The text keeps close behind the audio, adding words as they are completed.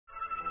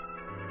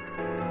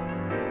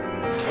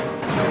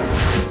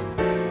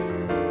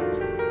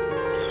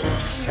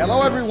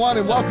Hello, everyone,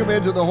 and welcome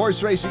into the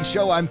Horse Racing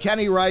Show. I'm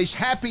Kenny Rice.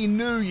 Happy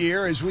New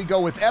Year as we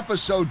go with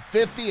episode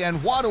 50,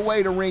 and what a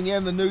way to ring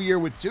in the new year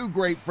with two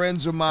great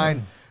friends of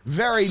mine.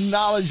 Very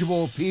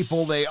knowledgeable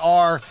people they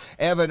are.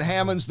 Evan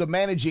Hammonds, the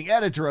managing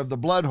editor of The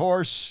Blood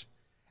Horse,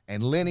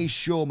 and Lenny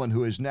Shulman,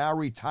 who is now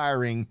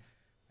retiring,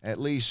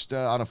 at least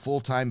on a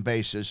full-time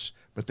basis.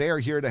 But they are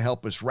here to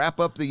help us wrap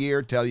up the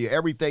year, tell you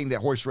everything that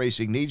horse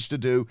racing needs to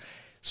do,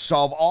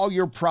 solve all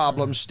your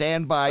problems.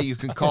 Stand by. You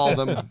can call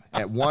them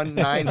at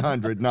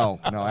 1-900. No,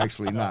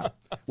 actually not.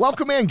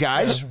 Welcome in,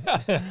 guys.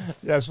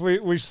 Yes,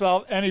 we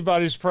solve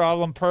anybody's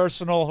problem,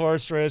 personal,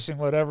 horse racing,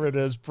 whatever it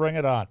is. Bring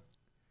it on.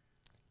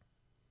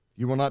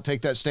 You will not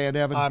take that stand,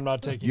 Evan? I'm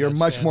not taking You're that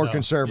much stand, more no.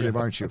 conservative, Yeah.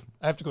 aren't you?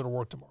 I have to go to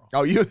work tomorrow.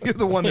 Oh, you're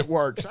the one that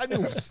works. I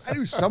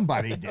knew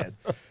somebody did.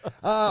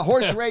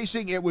 Horse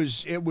racing, it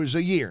was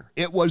a year.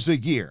 It was a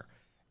year.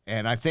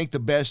 And I think the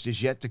best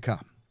is yet to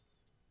come.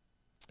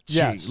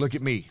 Yes. Gee, look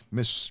at me,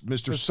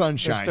 Mr.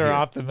 Sunshine. Mr. Here.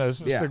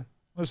 Optimist, Yeah.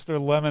 Mr.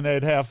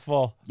 Lemonade half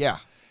full. Yeah.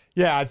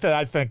 Yeah,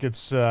 I think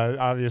it's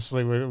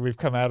obviously we've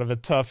come out of a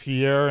tough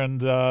year,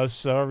 and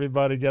so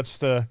everybody gets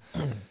to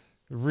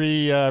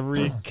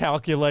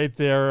recalculate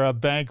their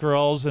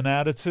bankrolls and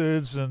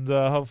attitudes, and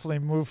hopefully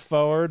move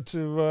forward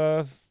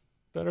to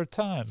better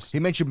times. He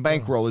mentioned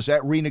bankroll. Is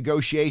that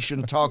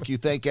renegotiation talk, you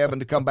think, Evan,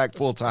 to come back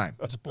full time?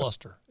 It's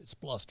bluster. It's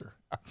bluster.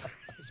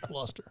 It's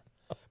bluster.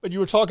 But you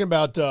were talking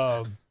about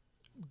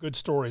good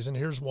stories, and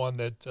here's one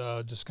that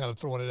just kind of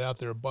throwing it out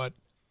there. But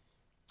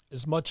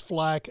as much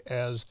flack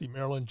as the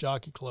Maryland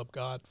Jockey Club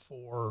got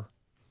for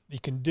the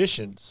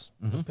conditions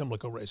of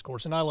Pimlico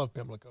Racecourse, and I love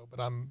Pimlico, but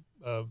I'm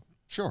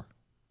Sure.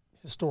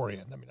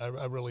 historian. I mean,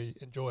 I really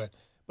enjoy it.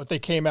 But they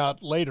came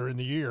out later in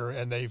the year,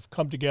 and they've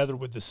come together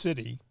with the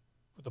city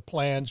with a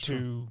plan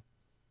to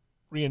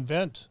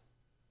reinvent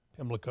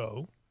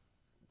Pimlico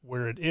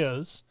where it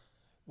is,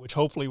 which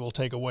hopefully will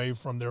take away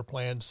from their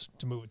plans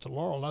to move it to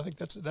Laurel. And I think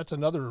that's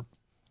another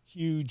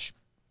huge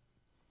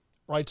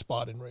bright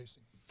spot in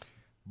racing.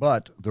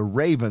 But the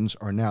Ravens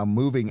are now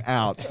moving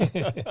out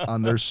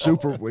on their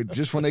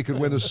just when they could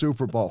win a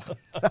Super Bowl.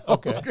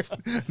 Okay.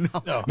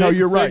 No,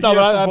 you're right. No,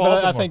 Yeah,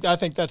 but for I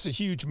think that's a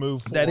huge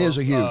move for That is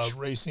a huge.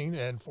 racing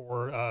and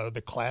for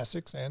the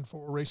classics and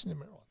for racing in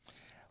Maryland.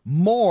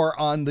 More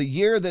on the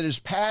year that is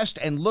past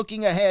and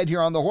looking ahead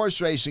here on the Horse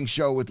Racing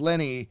Show with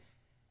Lenny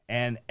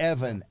and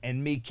Evan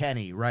and me,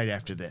 Kenny, right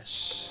after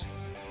this.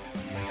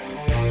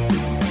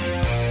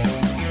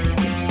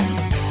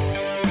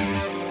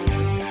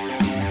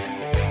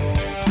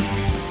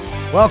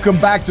 Welcome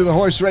back to the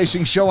Horse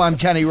Racing Show. I'm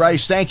Kenny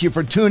Rice. Thank you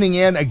for tuning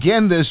in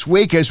again this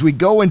week as we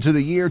go into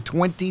the year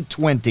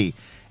 2020,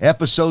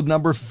 episode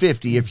number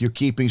 50, if you're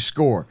keeping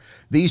score.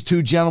 These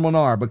two gentlemen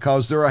are,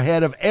 because they're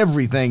ahead of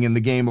everything in the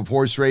game of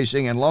horse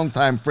racing, and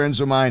longtime friends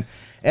of mine.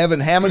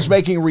 Evan Hammonds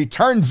making a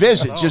return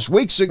visit. Just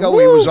weeks ago,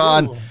 he was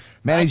on,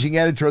 managing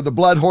editor of The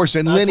Blood Horse,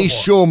 and Lenny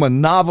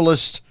Shulman,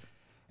 novelist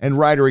and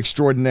writer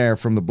extraordinaire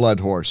from The Blood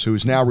Horse, who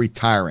is now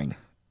retiring.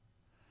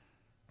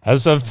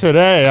 As of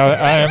today,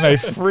 I am a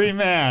free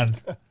man.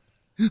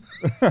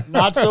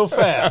 Not so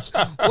fast.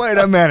 Wait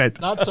a minute.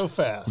 Not so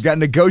fast. We got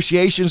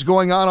negotiations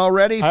going on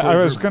already? I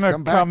was going to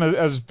come back? come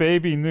as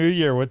Baby New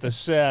Year with the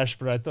sash,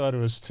 but I thought it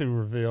was too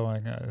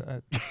revealing.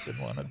 I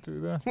didn't want to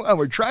do that. Well,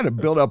 we're trying to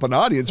build up an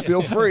audience.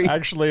 Feel free.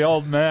 Actually,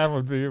 old man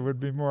would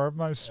be more of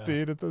my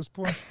speed at this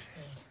point.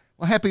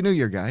 Well, Happy New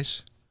Year,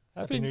 guys.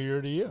 Happy New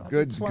Year to you.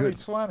 Good.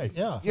 2020.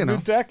 Yeah. It's a new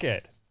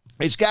decade.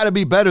 It's got to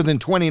be better than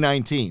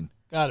 2019.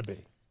 Got to be.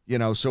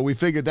 So we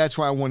figured that's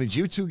why I wanted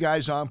you two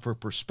guys on for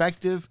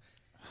perspective.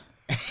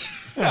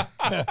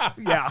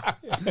 Yeah.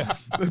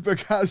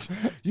 Because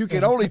you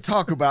can only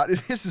talk about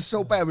it. This is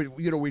so bad.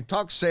 We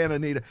talked Santa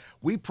Anita.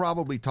 We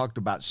probably talked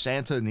about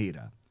Santa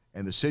Anita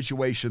and the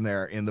situation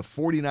there in the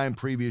 49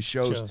 previous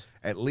shows,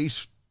 at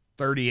least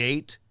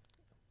 38,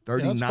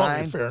 39. That's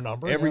probably a fair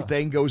number.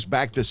 Everything goes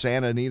back to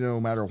Santa Anita no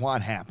matter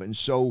what happens.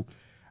 So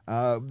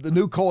the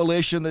new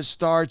coalition that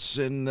starts,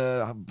 and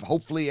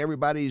hopefully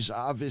everybody's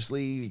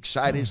obviously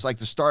excited. It's like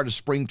the start of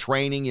spring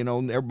training.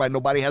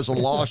 Nobody has a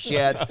loss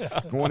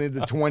yet going into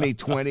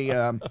 2020.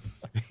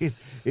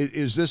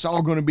 Is this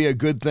all going to be a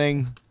good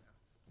thing?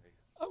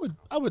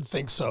 I would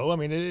think so. I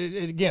mean,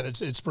 again,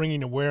 it's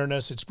bringing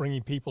awareness. It's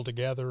bringing people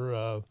together.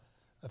 I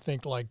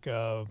think like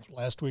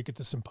last week at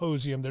the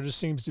symposium, there just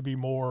seems to be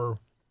more,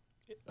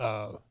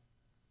 not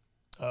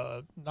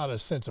a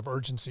sense of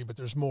urgency, but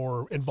there's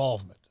more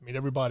involvement. I mean,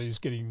 everybody's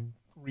getting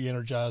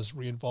re-energized,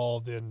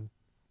 re-involved in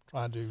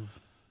trying to,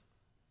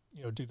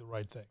 do the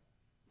right thing.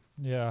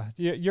 Yeah,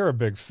 you're a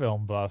big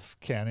film buff,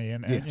 Kenny,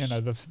 and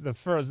Yes.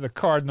 the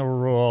cardinal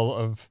rule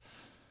of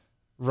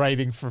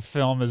writing for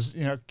film is,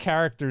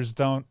 characters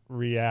don't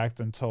react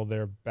until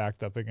they're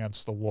backed up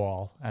against the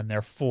wall and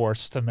they're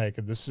forced to make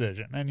a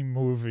decision. Any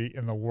movie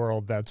in the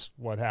world, that's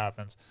what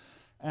happens.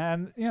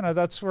 And,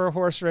 that's where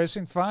horse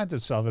racing finds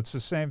itself. It's the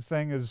same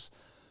thing as,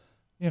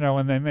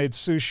 when they made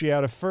sushi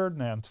out of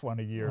Ferdinand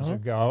 20 years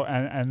ago,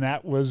 and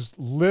that was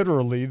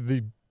literally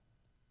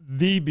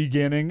the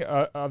beginning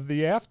of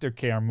the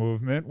aftercare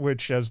movement,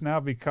 which has now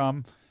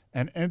become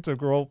an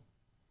integral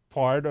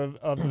part of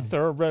the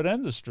thoroughbred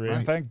industry. Right.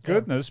 And thank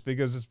goodness,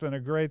 because it's been a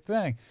great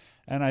thing.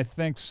 And I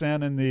think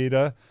Santa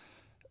Anita,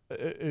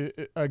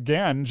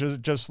 again,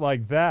 just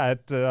like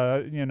that,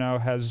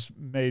 has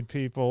made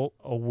people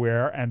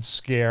aware and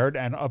scared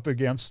and up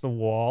against the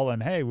wall.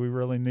 And, hey, we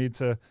really need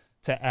to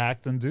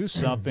act and do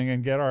something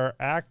and get our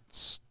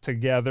acts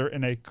together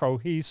in a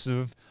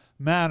cohesive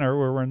manner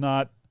where we're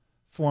not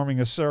forming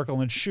a circle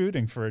and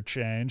shooting for a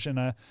change. And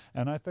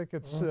I think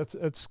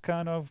it's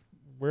kind of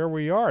where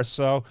we are.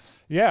 So,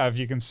 yeah, if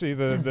you can see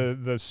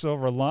the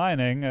silver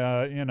lining,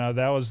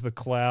 that was the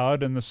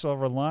cloud, and the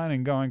silver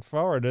lining going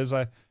forward is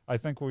I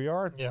think we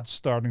are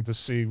starting to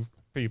see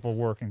people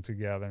working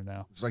together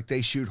now. It's like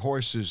They Shoot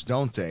Horses,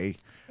 don't they?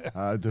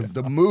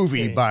 The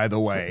movie, by the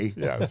way.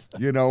 Yes.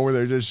 Where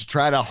they're just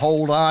trying to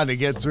hold on to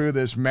get through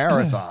this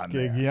marathon.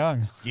 Gig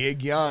Young.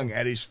 Gig Young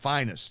at his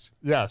finest.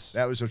 Yes.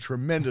 That was a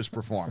tremendous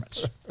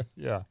performance.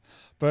 Yeah.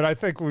 But I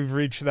think we've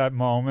reached that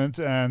moment.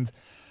 And,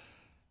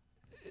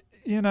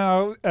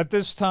 at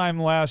this time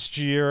last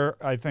year,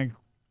 I think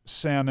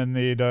Santa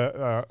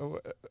Anita,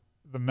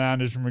 the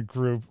management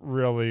group,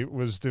 really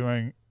was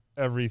doing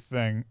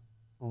everything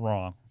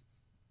wrong.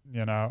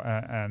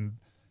 And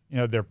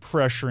they're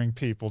pressuring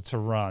people to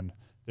run.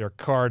 They're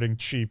carting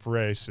cheap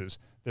races.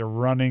 They're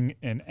running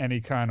in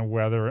any kind of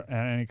weather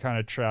and any kind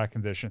of track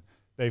condition.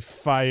 They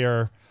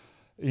fire,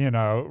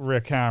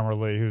 Rick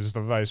Hammerly, who's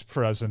the vice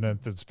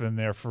president that's been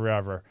there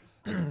forever.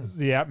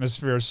 The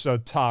atmosphere is so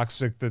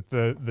toxic that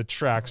the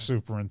track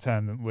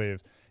superintendent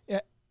leaves.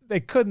 Yeah,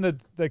 they couldn't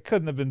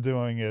have been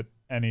doing it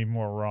any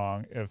more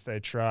wrong if they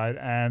tried.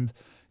 And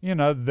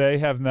they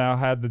have now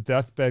had the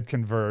deathbed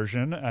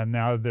conversion, and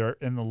now they're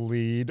in the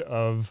lead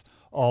of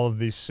all of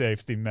these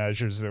safety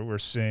measures that we're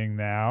seeing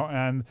now.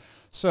 And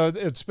so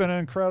it's been an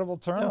incredible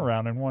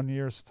turnaround in 1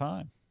 year's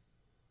time.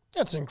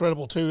 That's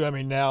incredible too. I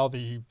mean, now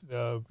the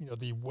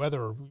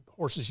weather,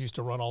 horses used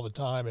to run all the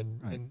time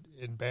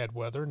in bad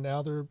weather.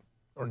 Now they're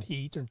or in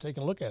heat and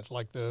taking a look at it,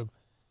 like the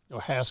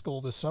Haskell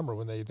this summer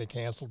when they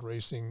canceled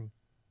racing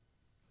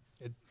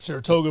at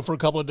Saratoga for a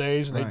couple of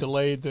days and they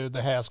delayed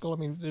the Haskell. I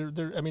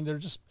mean, they're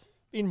just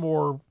being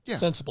more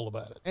sensible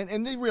about it.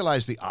 And they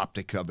realize the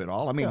optic of it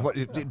all. I mean,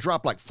 it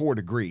dropped like 4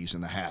 degrees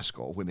in the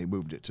Haskell when they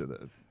moved it to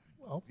the.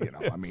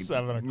 I mean,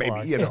 7 o'clock.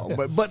 Maybe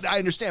but I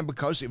understand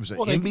because it was an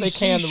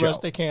NBC show.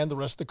 They canned the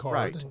rest of the card.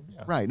 Right,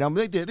 right. Now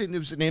they did, and it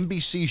was an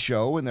NBC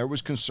show, and there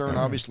was concern,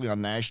 obviously,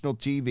 on national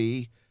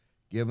TV,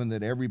 given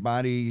that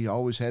everybody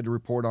always had to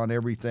report on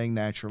everything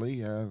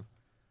naturally.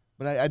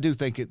 But I do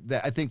think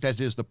I think that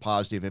is the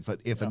positive.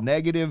 If a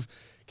negative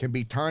can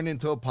be turned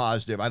into a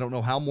positive, I don't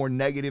know how more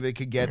negative it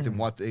could get than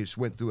what they just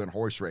went through in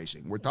horse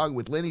racing. We're talking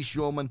with Lenny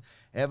Shulman,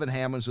 Evan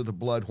Hammonds of the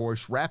Blood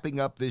Horse, wrapping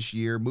up this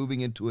year,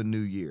 moving into a new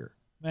year.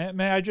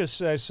 May I just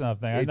say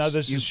something? I know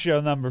this is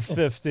show number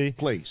 50.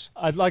 Please.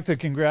 I'd like to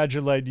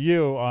congratulate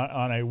you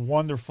on a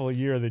wonderful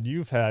year that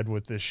you've had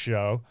with this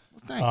show.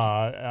 Well, thank you.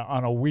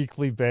 On a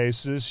weekly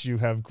basis, you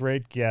have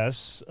great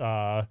guests.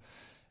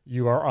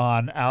 You are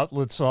on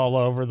outlets all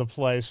over the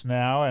place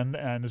now, and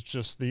it's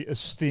just the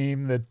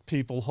esteem that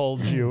people hold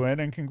you in.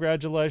 And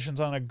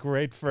congratulations on a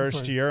great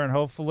first year, and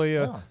hopefully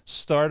a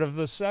start of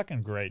the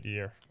second great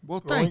year. Well,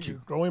 thank you.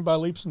 Growing by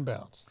leaps and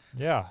bounds.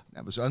 Yeah.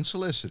 That was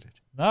unsolicited.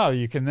 No,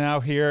 you can now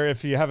hear,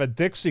 if you have a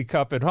Dixie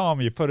cup at home,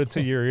 you put it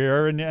to your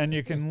ear and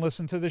you can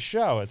listen to the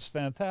show. It's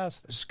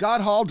fantastic. Scott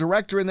Hall,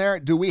 director in there,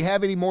 do we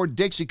have any more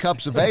Dixie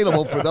cups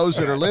available for those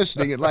that are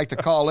listening and like to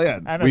call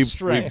in? And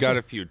we've got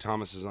a few.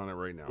 Thomas is on it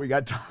right now. We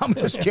got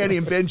Thomas, Kenny,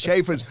 and Ben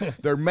Chaffins.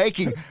 They're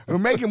making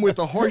with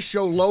the horse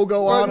show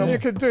logo on them. You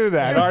can do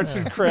that. Arts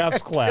and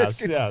crafts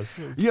class, yes.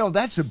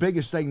 That's the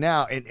biggest thing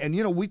now. And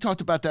we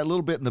talked about that a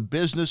little bit in the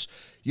business.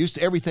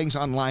 Everything's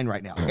online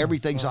right now.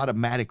 Everything's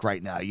automatic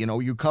right now.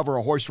 You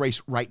cover a horse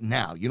race right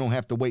now. You don't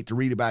have to wait to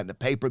read about it in the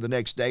paper the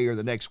next day or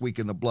the next week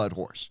in the Blood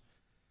Horse.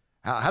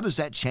 How does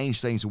that change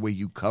things the way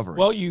you cover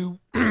it?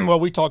 Well,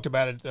 we talked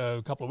about it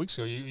a couple of weeks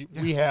ago.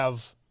 We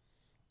have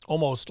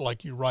almost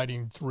like you're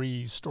writing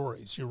 3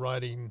 stories. You're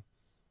writing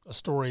a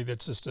story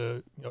that's just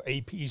a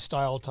AP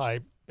style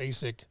type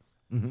basic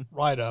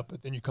write-up,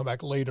 but then you come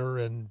back later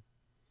and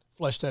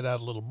flesh that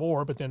out a little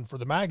more. But then for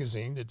the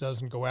magazine that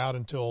doesn't go out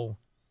until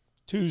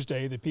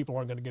Tuesday, that people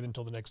aren't going to get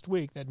until the next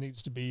week, that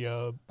needs to be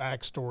a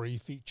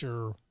backstory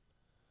feature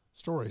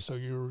story. So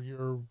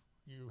you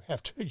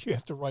have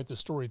to write the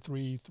story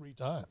three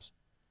times.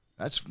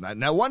 That's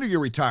no wonder you're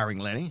retiring,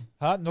 Lenny.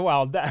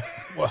 Well,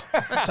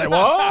 say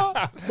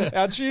what?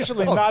 That's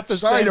usually not the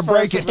sorry same. To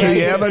break it to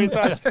you, Evan.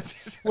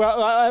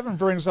 Well, Evan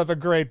brings up a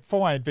great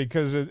point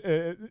because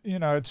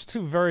it's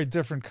 2 very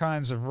different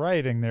kinds of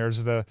writing.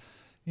 There's the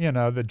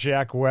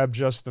Jack Webb,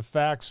 just the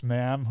facts,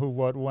 ma'am, who,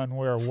 what, when,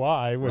 where,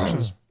 why, which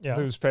is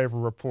newspaper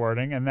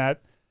reporting. And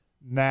that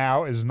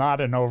now is not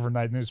an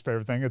overnight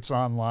newspaper thing. It's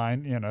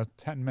online,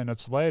 10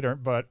 minutes later.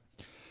 But,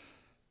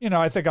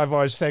 I think I've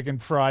always taken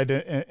pride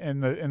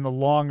in the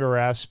longer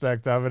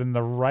aspect of it, and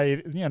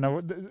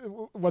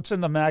the what's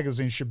in the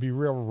magazine should be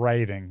real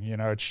writing.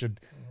 It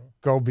should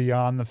go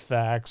beyond the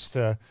facts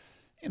to,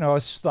 a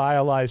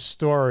stylized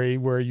story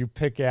where you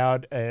pick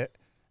out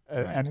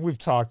and we've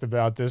talked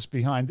about this,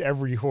 behind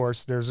every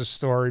horse there's a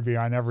story,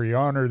 behind every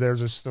owner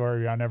there's a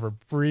story, behind every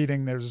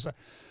breeding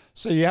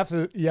so you have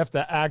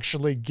to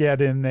actually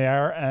get in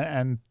there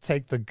and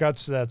take the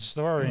guts of that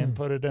story and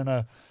put it in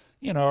a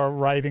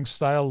writing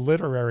style,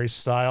 literary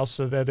style,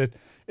 so that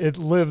it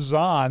lives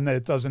on.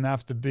 It doesn't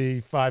have to be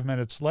 5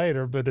 minutes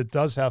later, but it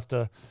does have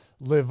to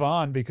live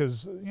on,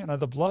 because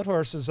the Blood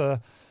Horse is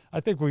I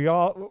think we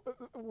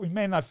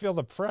may not feel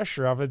the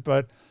pressure of it,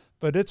 but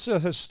it's a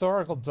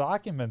historical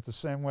document the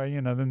same way,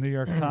 the New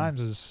York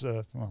Times is,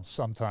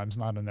 sometimes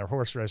not in their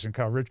horse racing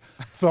coverage,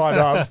 thought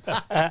of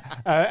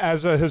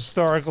as a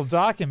historical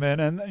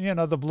document. And,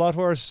 the Blood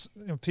Horse,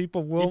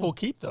 people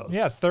keep those.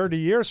 Yeah, 30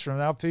 years from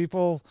now,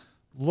 people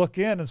look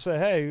in and say,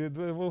 hey,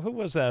 who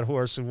was that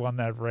horse who won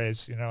that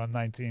race, in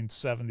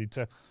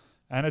 1972?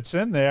 And it's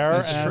in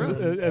there. That's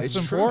true. It's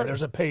true. important.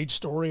 There's a page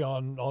story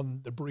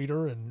on the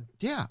breeder. And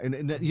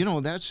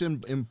that's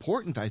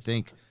important, I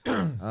think,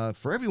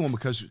 for everyone,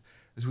 because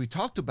as we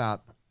talked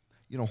about,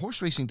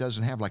 horse racing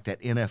doesn't have like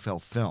that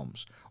NFL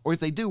films, or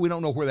if they do, we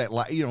don't know where that,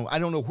 I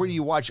don't know where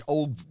you watch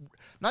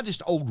not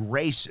just old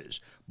races,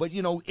 but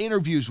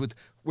interviews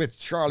with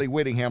Charlie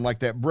Whittingham, like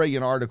that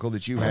brilliant article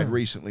that you had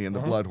recently in the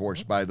Blood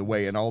Horse, by the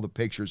way, and all the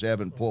pictures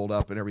Evan pulled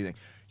up and everything.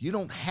 You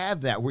don't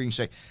have that where you can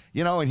say,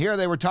 and here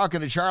they were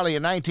talking to Charlie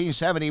in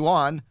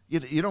 1971.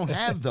 You don't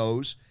have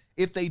those.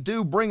 If they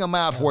do, bring them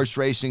out, horse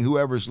racing,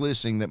 whoever's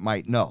listening that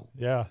might know.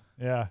 Yeah.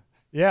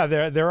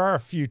 There are a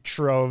few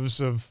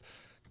troves of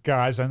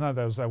guys. I know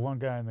there was that one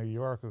guy in New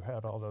York who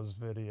had all those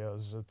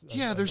videos.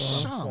 There's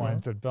some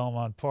point at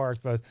Belmont Park,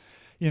 but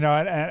and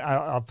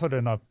I'll put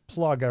in a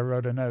plug. I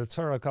wrote an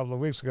editorial a couple of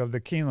weeks ago of the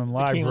Keeneland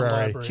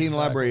Library. Keeneland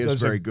Library is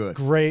very good.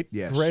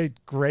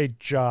 Great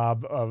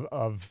job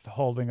of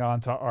holding on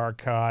to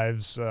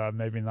archives.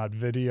 Maybe not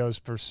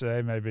videos per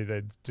se. Maybe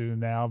they do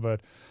now,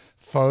 but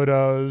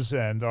photos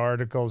and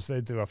articles.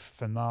 They do a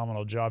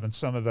phenomenal job. And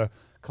some of the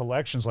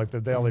collections, like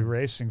the Daily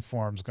Racing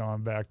Forms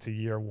going back to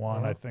year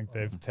one, I think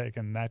they've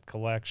taken that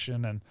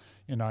collection, and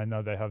I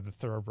know they have the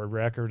Thoroughbred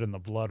Record and the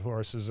Blood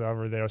Horses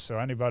over there. So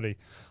anybody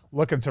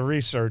looking to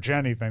research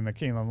anything, the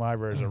Keeneland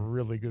Library is a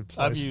really good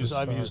place.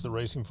 I've used the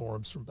Racing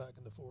Forums from back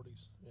in the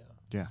 40s.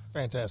 Yeah,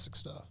 fantastic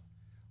stuff.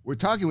 We're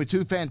talking with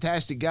two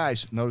fantastic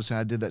guys. Notice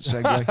how I did that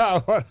segue?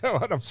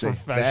 what a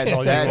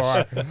professional you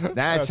are.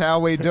 That's how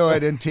we do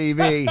it in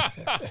TV.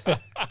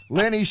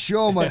 Lenny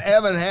Shulman,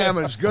 Evan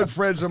Hammonds, good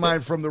friends of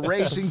mine from the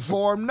Racing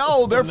Forum.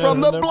 No, they're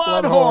from the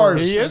Blood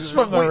Horse. He is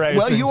from the Racing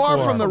Forum. Well, you are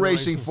from the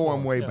Racing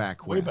Forum way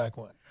back when. Way back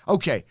when.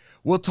 Okay,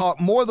 we'll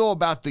talk more, though,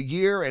 about the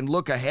year and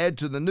look ahead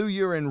to the new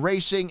year in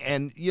racing,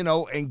 and,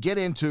 and get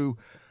into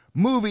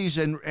movies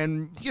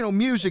and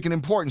music and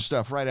important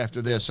stuff right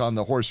after this on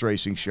the Horse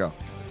Racing Show.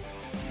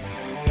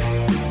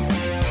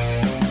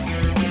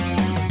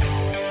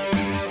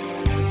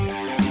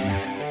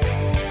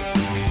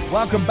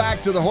 Welcome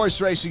back to the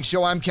Horse Racing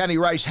Show. I'm Kenny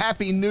Rice.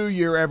 Happy New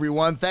Year,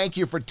 everyone. Thank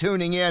you for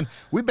tuning in.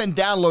 We've been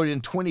downloaded in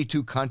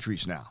 22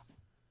 countries now.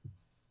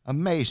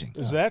 Amazing.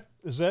 Is that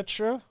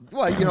true?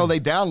 Well,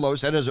 they download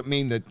us. That doesn't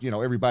mean that,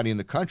 everybody in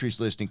the country's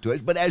listening to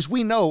it. But as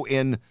we know,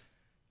 in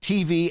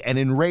TV and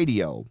in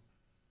radio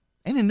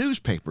and in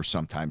newspapers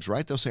sometimes,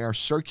 right? They'll say our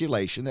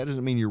circulation. That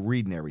doesn't mean you're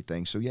reading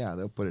everything. So, yeah,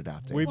 they'll put it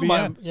out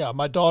there.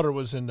 My daughter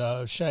was in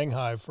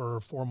Shanghai for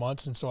 4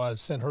 months, and so I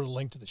sent her the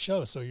link to the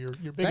show. So you're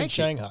big in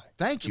Shanghai.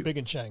 Thank you. You're big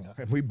in Shanghai.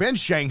 We've been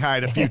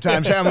Shanghaied a few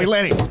times, haven't we,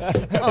 Lenny?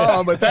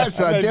 Oh, but that's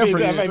a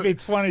difference. That may be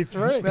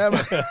 23.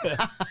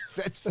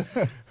 That's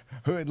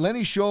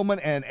Lenny Shulman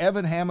and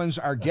Evan Hammonds,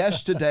 our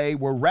guests today.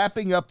 We're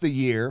wrapping up the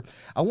year.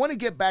 I want to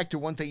get back to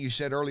one thing you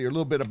said earlier, a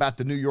little bit about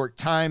the New York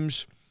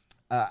Times.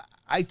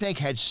 I think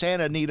had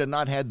Santa Anita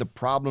not had the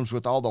problems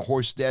with all the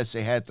horse deaths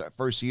they had the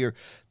first year,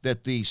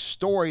 that the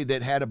story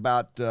that had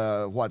about,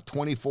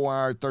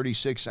 24-hour,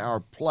 36-hour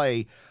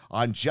play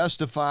on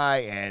Justify,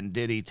 and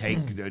did he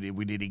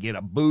get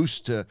a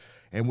boost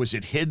and was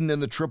it hidden in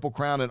the Triple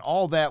Crown, and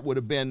all that would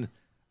have been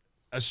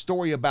a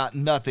story about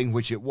nothing,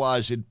 which it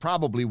was. It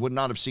probably would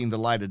not have seen the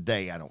light of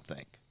day, I don't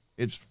think.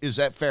 Is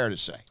that fair to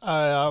say?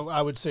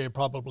 I would say it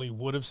probably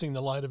would have seen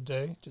the light of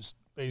day, just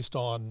based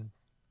on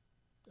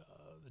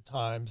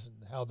Times and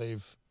how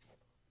they've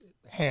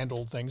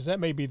handled things.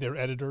 That may be their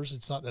editors.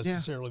 It's not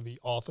necessarily the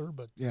author,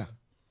 but I'm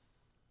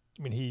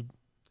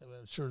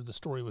sure the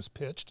story was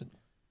pitched. And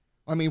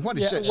what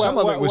he said, some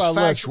of it was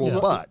factual,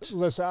 but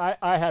listen,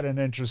 I had an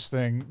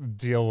interesting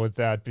deal with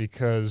that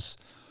because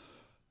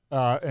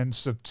in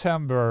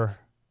September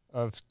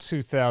of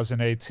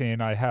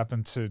 2018, I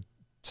happened to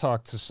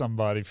talk to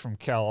somebody from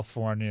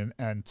California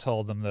and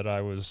told them that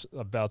I was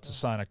about to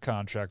sign a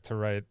contract to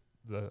write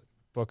the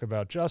book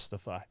about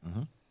Justify.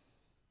 Mm-hmm.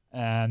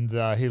 And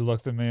he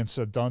looked at me and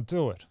said, "Don't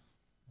do it."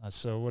 I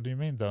said, "What do you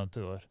mean, don't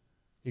do it?"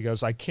 He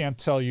goes, "I can't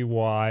tell you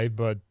why,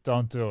 but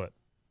don't do it."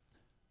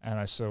 And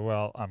I said,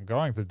 "Well, I'm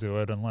going to do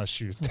it unless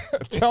you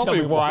tell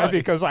me why,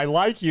 because I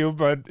like you,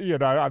 but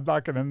I'm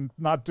not going to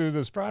not do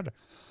this project."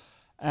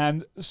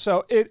 And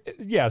so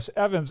yes,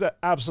 Evan's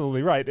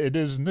absolutely right. It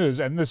is news,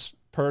 and this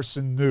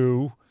person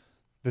knew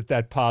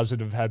that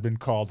positive had been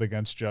called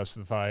against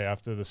Justify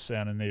after the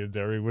Santa Anita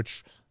Derby,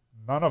 which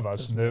none of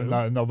us knew.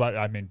 Nobody.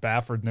 I mean,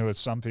 Baffert knew it.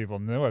 Some people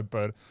knew it,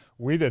 but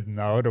we didn't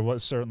know it.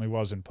 It certainly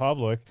wasn't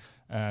public.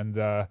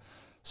 And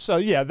so,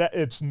 yeah,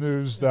 it's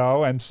news,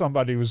 though, and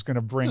somebody was going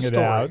to bring it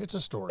out. It's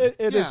a story.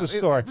 It is a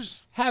story.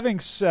 Having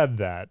said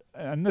that,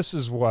 and this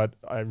is what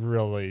I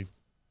really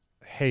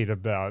hate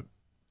about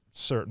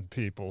certain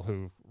people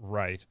who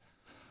write,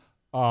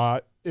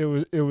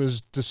 it was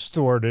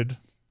distorted.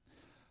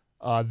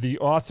 The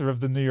author of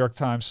the New York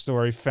Times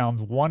story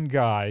found one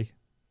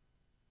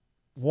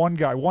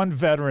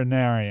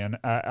veterinarian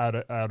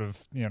out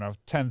of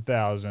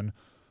 10,000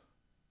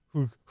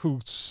 who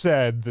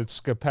said that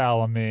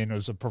scopolamine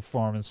was a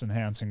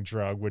performance-enhancing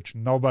drug, which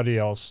nobody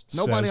else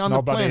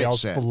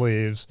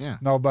believes,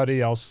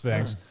 nobody else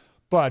thinks.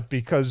 But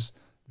because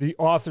the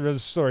author of the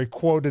story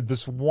quoted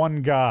this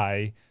one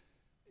guy,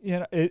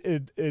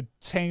 it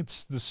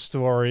taints the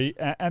story,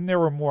 and there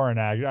were more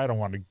inaccuracies. I don't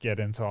want to get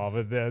into all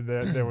of it.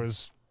 There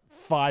was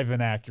 5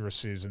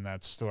 inaccuracies in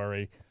that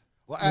story,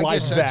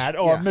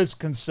 or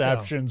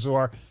misconceptions,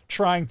 or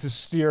trying to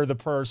steer the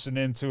person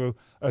into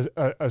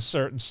a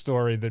certain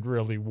story that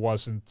really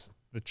wasn't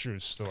the true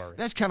story.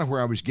 That's kind of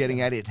where I was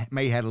getting at. It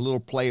may have had a little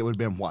play. It would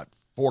have been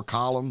 4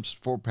 columns,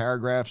 4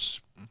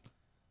 paragraphs.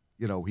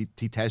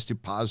 He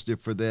tested positive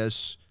for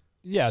this.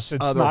 Yes,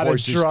 it's not a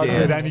drug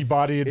that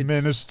anybody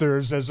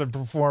administers as a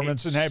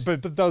performance,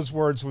 but those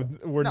words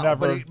were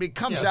never. But it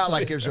comes out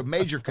like there's a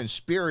major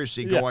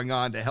conspiracy going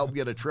on to help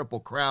get a Triple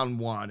Crown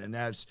won, and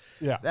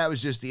that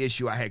was just the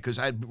issue I had, because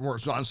I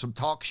was on some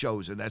talk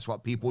shows, and that's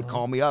what people would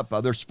call me up.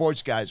 Other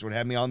sports guys would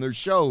have me on their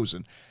shows,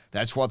 and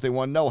that's what they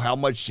want to know. How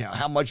much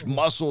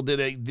muscle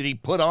did he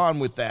put on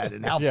with that,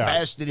 and how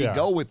fast did he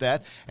go with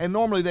that? And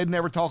normally they'd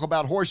never talk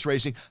about horse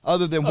racing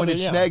other than when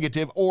it's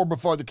negative or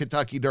before the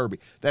Kentucky Derby.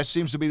 That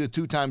seems to be the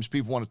 2 times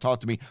people want to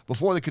talk to me,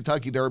 before the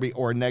Kentucky Derby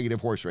or a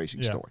negative horse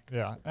racing story.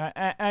 Yeah,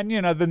 and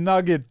the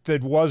nugget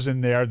that was in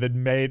there that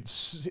made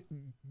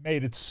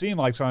it seem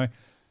like something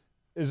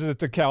is that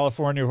the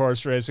California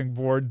Horse Racing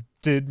Board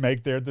did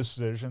make their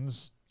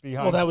decisions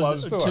behind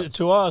closed doors.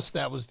 To us,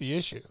 that was the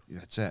issue.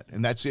 That's it.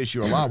 And that's the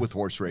issue a lot with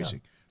horse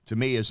racing. To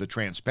me, is the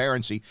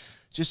transparency.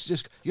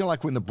 Just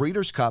like when the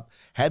Breeders' Cup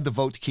had the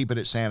vote to keep it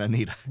at Santa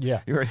Anita.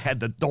 Yeah. You had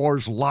the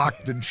doors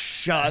locked and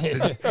shut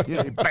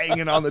and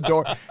banging on the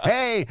door.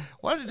 Hey,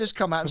 why don't you just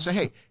come out and say,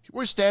 hey,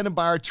 we're standing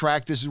by our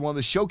track. This is one of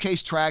the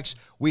showcase tracks.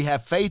 We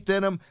have faith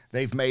in them.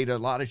 They've made a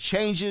lot of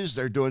changes.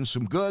 They're doing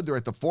some good. They're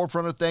at the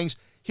forefront of things.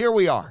 Here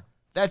we are.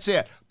 That's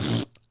it.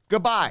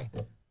 Goodbye.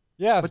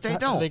 Yeah, but they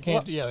don't. They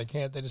can't. They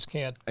can't. They just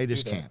can't. They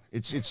just can't.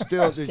 It's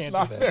still. Can't do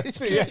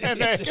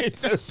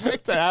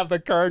that. to have the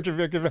courage of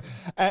it.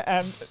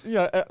 And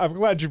I'm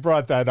glad you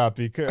brought that up,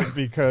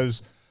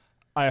 because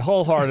I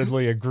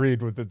wholeheartedly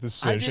agreed with the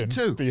decision. I did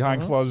too.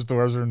 Behind closed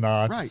doors or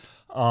not. Right.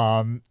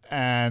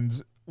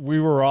 And we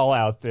were all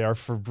out there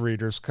for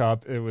Breeders'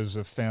 Cup. It was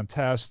a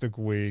fantastic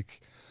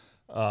week.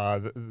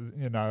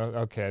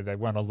 They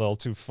went a little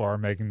too far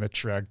making the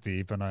track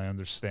deep, and I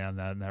understand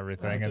that and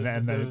everything. Right.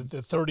 And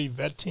the 30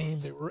 vet team,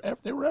 they were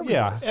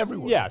everywhere.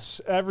 Everywhere.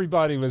 Yes,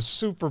 everybody was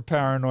super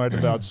paranoid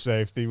about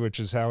safety, which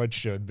is how it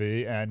should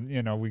be. And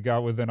we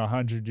got within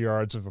 100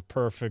 yards of a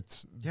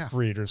perfect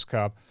Breeders'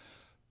 Cup.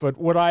 But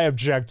what I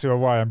object to, and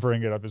why I'm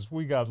bringing it up, is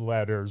we got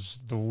letters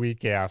the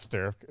week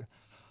after.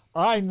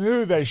 I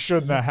knew they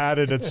shouldn't have had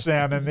it at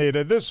Santa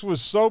Anita. This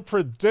was so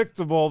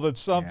predictable that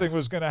something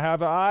was going to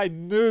happen. I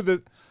knew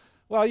that.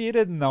 Well, you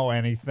didn't know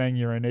anything.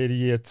 You're an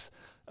idiot.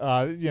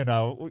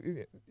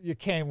 You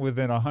came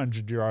within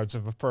 100 yards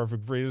of a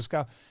perfect Breeders'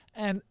 Cup.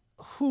 And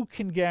who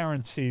can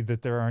guarantee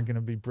that there aren't going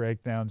to be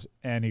breakdowns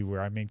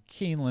anywhere? I mean,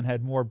 Keeneland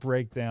had more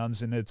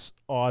breakdowns in its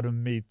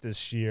autumn meet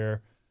this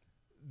year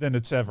than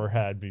it's ever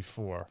had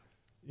before.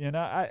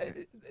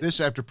 This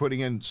after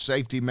putting in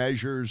safety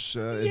measures,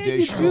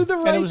 you do the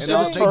right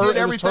thing. They did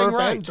everything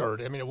right.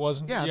 I mean, it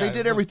wasn't. Yeah, they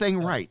did everything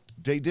right.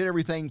 They did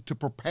everything to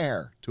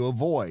prepare, to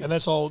avoid. And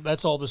that's all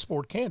the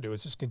sport can do,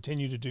 is just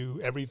continue to do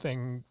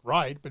everything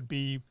right, but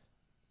be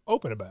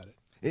open about it.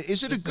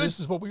 Is it a good? This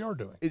is what we are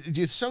doing.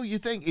 So you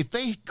think if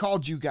they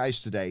called you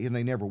guys today, and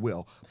they never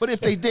will, but if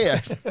they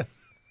did.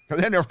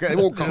 They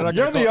won't call.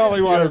 You're the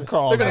only one who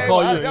calls. They're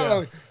going to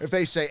call you. If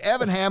they say,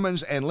 Evan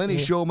Hammonds and Lenny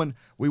Shulman,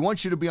 we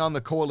want you to be on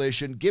the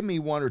coalition. Give me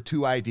 1 or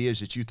 2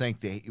 ideas that you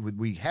think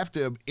we have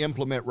to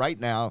implement right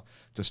now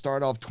to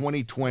start off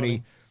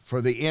 2020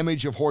 for the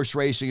image of horse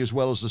racing as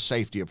well as the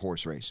safety of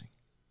horse racing.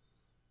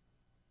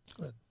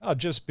 I'll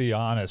just be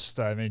honest.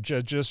 I mean,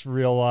 just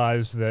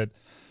realize that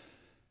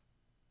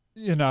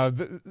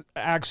the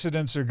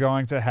accidents are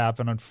going to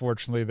happen.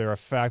 Unfortunately, they're a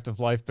fact of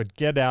life, but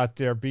get out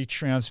there, be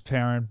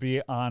transparent, be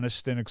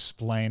honest in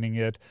explaining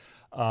it.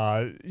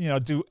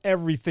 Do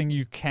everything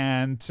you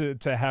can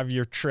to have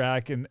your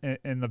track in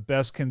the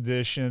best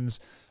conditions.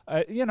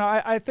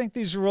 I think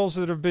these rules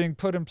that are being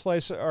put in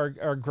place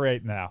are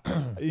great now.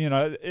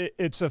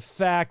 It's a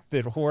fact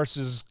that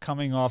horses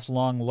coming off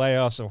long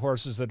layoffs or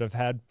horses that have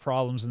had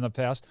problems in the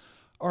past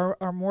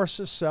are more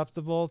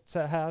susceptible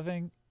to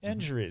having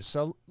injuries.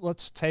 So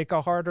let's take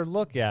a harder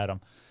look at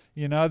them.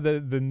 You know,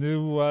 the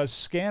new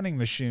scanning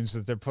machines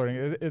that they're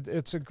putting,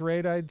 it's a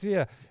great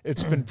idea.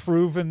 It's been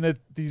proven that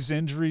these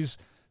injuries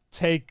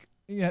take,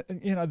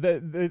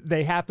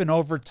 they happen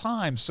over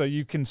time, so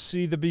you can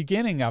see the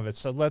beginning of it.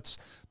 So let's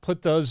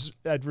put those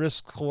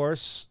at-risk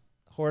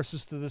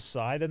horses to the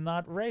side and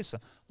not race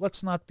them.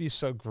 Let's not be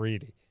so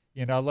greedy.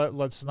 You know,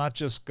 let's not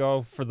just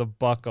go for the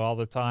buck all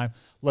the time.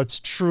 Let's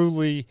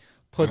truly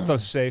put the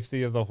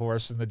safety of the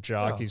horse and the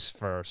jockeys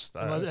first.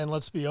 And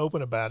let's be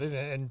open about it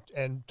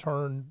and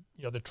turn,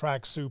 the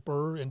track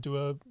super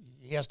into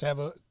he has to have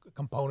a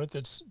component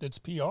that's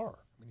PR.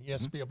 I mean, he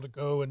has to be able to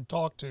go and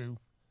talk to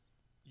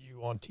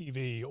you on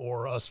TV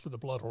or us for the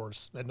Blood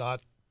Horse, and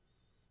not,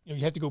 you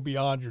have to go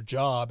beyond your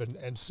job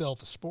and sell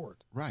the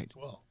sport. Right. As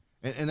well.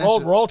 And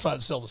we're all trying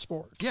to sell the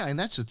sport. Yeah, and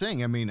that's the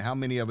thing. I mean, how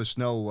many of us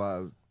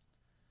know,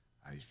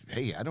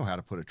 hey, I know how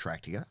to put a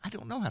track together. I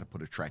don't know how to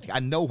put a track together. I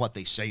know what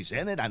they say's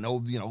in it. I know,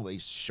 they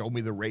show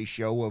me the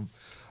ratio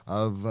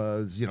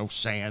of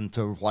sand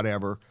to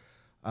whatever.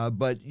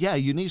 But, yeah,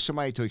 you need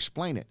somebody to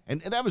explain it.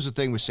 And that was the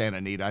thing with Santa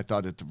Anita, I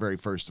thought, at the very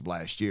first of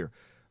last year,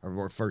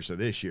 or first of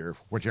this year,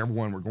 whichever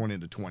one we're going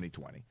into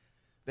 2020,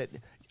 that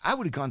I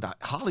would have gone to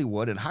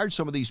Hollywood and hired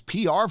some of these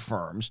PR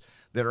firms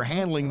that are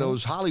handling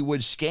those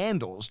Hollywood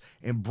scandals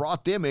and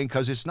brought them in,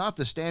 because it's not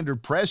the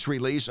standard press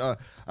release.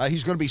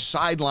 He's going to be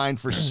sidelined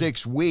for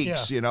 6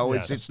 weeks. Yeah.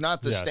 It's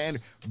not the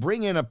standard.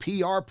 Bring in a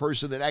PR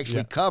person that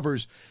actually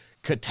covers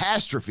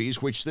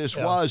catastrophes, which this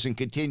was, and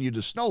continue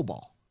to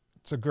snowball.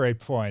 It's a great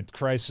point.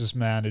 Crisis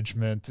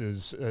management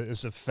is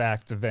a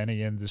fact of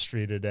any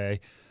industry today.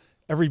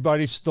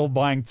 Everybody's still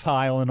buying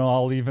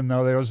Tylenol, even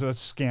though there was a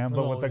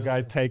scandal with the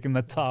guy taking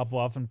the top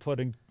off and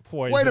putting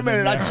poison. Wait a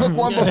minute, I took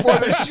one before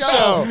the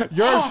show.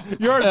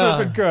 Yours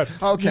isn't good.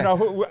 Okay.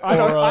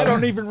 I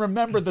don't even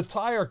remember the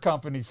tire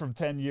company from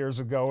 10 years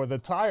ago where the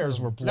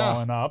tires were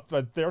blowing up,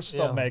 but they're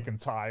still making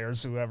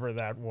tires, whoever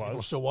that was.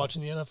 We're still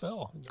watching the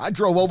NFL. I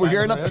drove over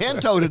here in a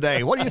Pinto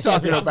today. What are you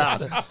talking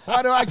about?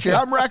 Why do I care?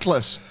 I'm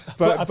reckless.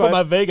 I put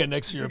my Vega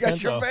next to your Pinto.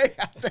 You got your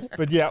Vega out there.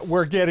 But yeah,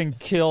 we're getting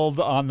killed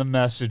on the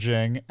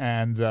messaging,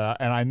 and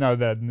I know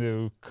that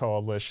new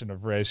coalition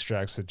of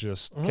racetracks that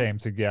just came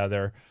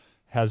together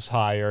has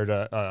hired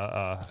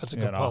a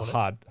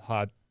hot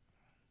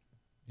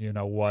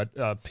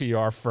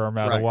PR firm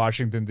out of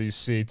Washington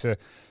D.C. to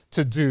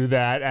do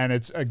that, and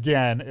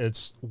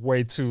it's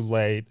way too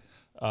late.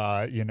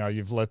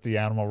 You've let the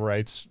animal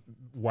rights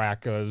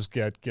wackos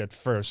get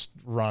first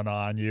run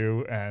on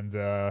you, and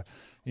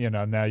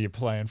now you're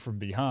playing from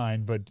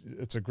behind. But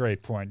it's a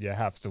great point. You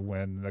have to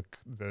win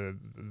the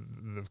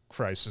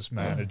crisis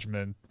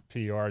management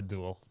PR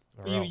duel.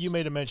 You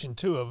made a mention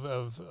too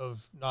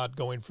of not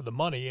going for the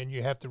money, and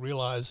you have to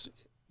realize,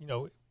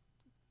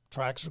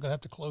 tracks are going to have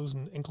to close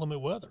in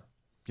inclement weather.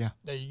 Yeah.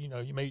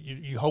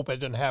 You hope it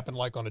doesn't happen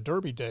like on a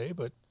Derby day,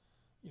 but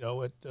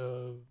at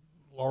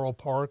Laurel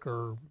Park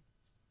or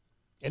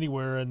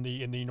anywhere in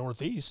the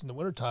Northeast in the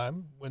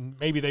wintertime when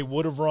maybe they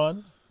would have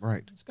run.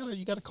 Right.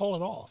 You got to call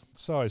it off.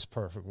 It's always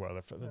perfect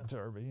weather for the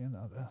Derby, you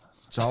know that.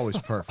 It's always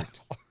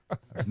perfect.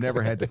 I've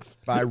never had to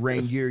buy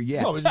rain gear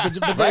yet. No, but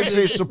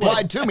actually, it's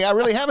supplied to me. I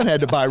really haven't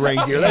had to buy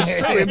rain gear. That's true.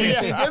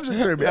 NBC gives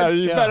it to me. Yeah,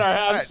 you better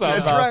have some.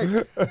 That's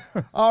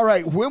right. All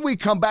right. When we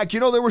come back,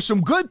 there were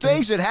some good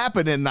things that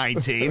happened in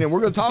 19, and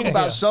we're going to talk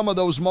about some of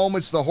those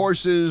moments, the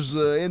horses,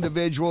 the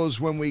individuals,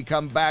 when we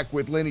come back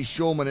with Lenny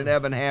Shulman and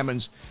Evan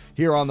Hammonds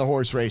here on the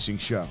Horse Racing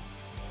Show.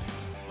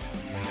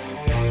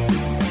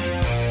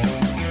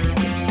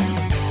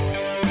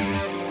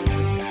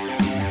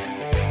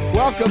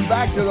 Welcome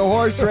back to the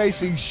Horse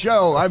Racing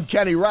Show. I'm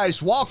Kenny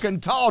Rice,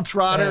 walking tall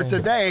trotter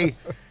today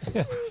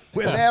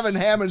with Evan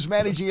Hammonds,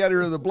 managing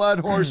editor of the Blood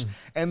Horse,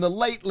 and the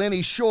late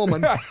Lenny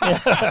Shulman.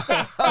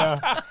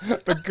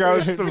 The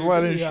ghost of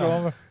Lenny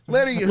Shulman.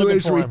 Lenny, who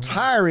is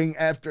retiring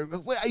after,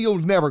 you'll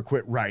never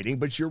quit writing,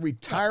 but you're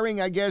retiring,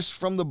 I guess,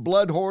 from the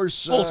Blood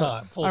Horse.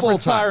 Full-time. I'm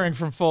retiring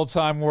from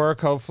full-time work.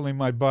 Hopefully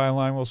my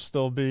byline will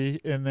still be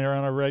in there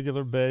on a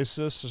regular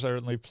basis.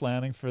 Certainly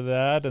planning for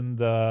that.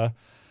 And I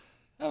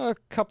have a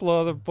couple of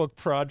other book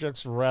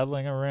projects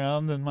rattling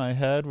around in my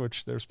head,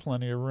 which there's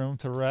plenty of room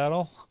to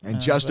rattle. And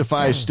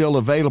Justify is still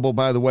available,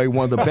 by the way.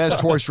 One of the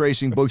best horse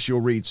racing books you'll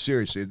read.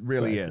 Seriously, it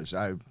really is.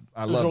 I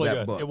love really that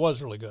good. book. It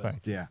was really good.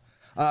 Yeah.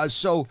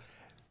 So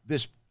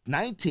this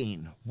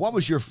 19, what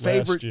was your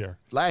favorite?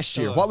 Last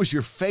year. What was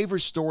your favorite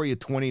story of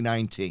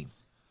 2019?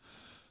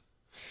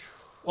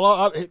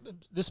 Well,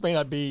 this may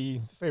not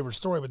be a favorite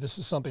story, but this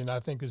is something I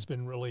think has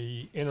been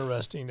really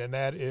interesting, and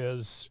that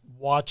is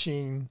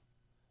watching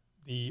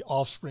the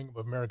offspring of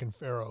American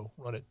Pharoah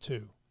run it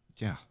too.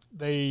 Yeah.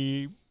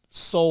 They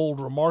sold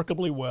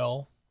remarkably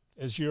well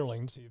as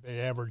yearlings.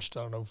 They averaged,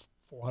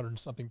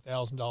 $400-something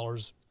thousand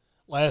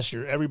last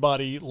year.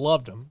 Everybody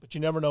loved them, but you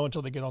never know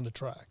until they get on the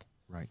track.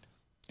 Right.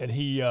 And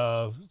he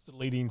was the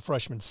leading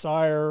freshman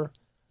sire,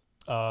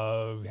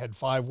 had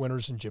 5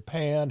 winners in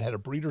Japan, had a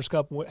Breeders'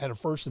 Cup, had a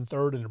first and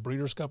third in a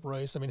Breeders' Cup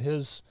race. I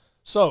mean,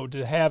 so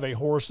to have a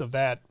horse of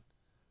that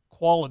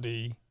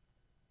quality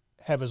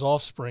have his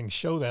offspring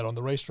show that on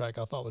the racetrack,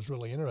 I thought was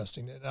really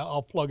interesting. And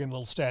I'll plug in a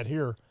little stat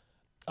here.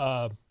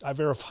 I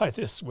verified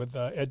this with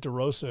Ed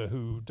DeRosa,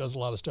 who does a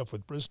lot of stuff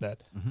with Brisnet.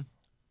 Mm-hmm.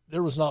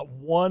 There was not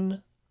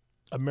one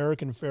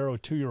American Pharoah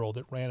 2-year-old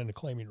that ran in a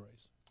claiming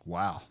race.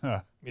 Wow.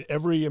 I mean,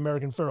 every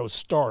American Pharoah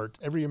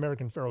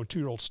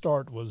 2-year-old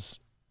start was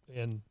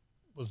in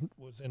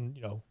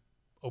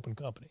open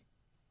company.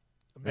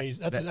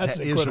 Amazing. That's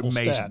an incredible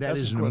stat. That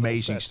is an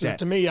amazing stat.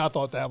 So to me, I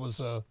thought that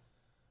was a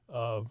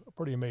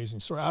pretty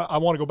amazing story. I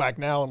want to go back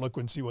now and look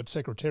and see what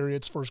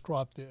Secretariat's first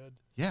crop did.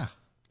 Yeah.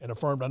 And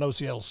affirmed. I know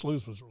Seattle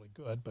Sloughs was really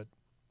good, but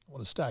I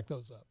want to stack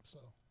those up. So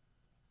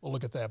we'll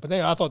look at that. But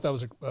anyway, I thought that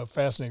was a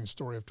fascinating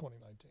story of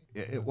 2019.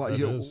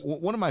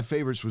 One of my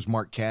favorites was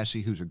Mark Casse,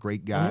 who's a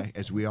great guy,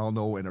 as we all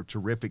know, and a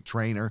terrific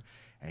trainer,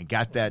 and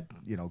got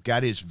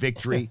his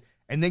victory,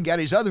 and then got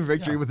his other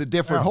victory with a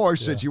different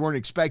horse that you weren't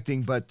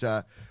expecting. But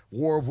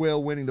War of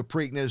Will winning the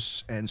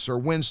Preakness, and Sir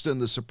Winston,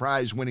 the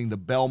surprise, winning the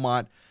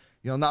Belmont.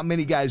 Not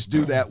many guys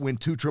do that, win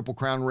 2 Triple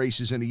Crown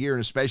races in a year,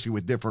 and especially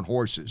with different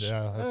horses.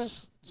 Yeah,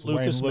 that's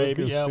Lucas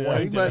maybe.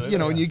 But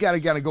and you got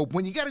to go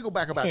when you got to go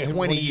back about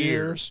 20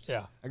 years.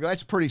 Yeah, I go,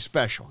 that's pretty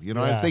special.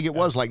 I think it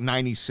was like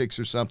 96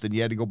 or something.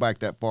 You had to go back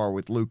that far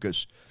with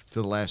Lucas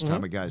to the last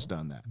time a guy's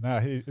done that.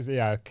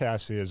 No,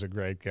 Casse is a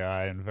great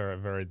guy and very,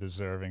 very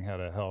deserving. Had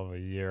a hell of a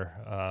year.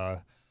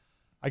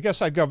 I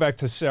guess I'd go back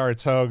to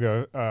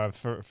Saratoga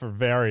for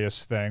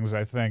various things.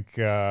 I think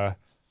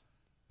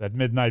that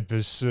Midnight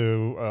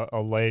Bisou,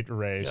 a late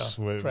race,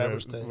 was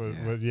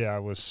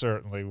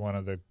certainly one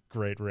of the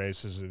great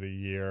races of the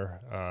year.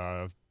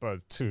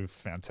 But 2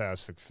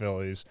 fantastic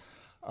fillies,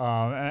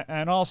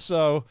 and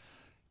also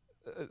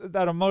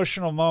that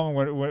emotional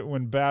moment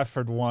when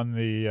Baffert won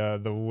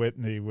the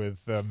Whitney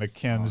with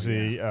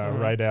McKenzie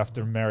right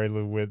after Mary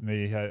Lou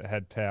Whitney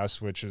had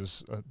passed, which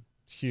is a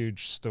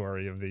huge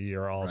story of the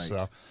year also.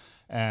 Right.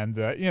 And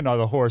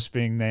the horse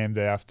being named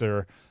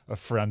after a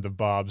friend of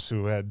Bob's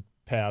who had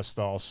passed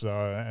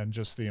also, and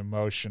just the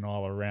emotion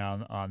all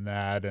around on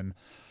that. And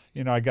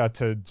I got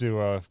to do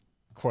a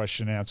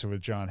question answer with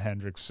John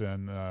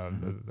Hendrickson,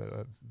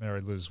 the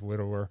Mary Lou's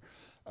widower,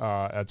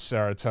 at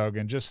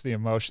Saratoga, and just the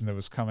emotion that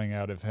was coming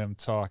out of him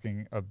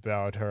talking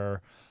about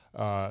her.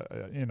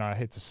 I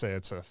hate to say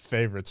it's a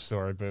favorite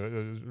story, but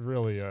it was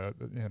really a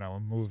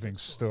moving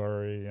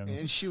story.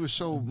 And she was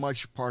so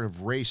much part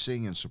of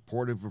racing and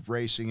supportive of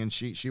racing, and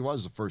she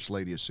was the first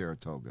lady of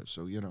Saratoga.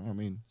 So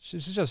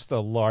she's just a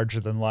larger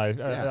than life.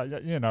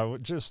 Yeah.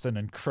 Just an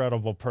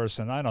incredible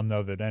person. I don't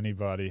know that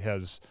anybody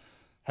has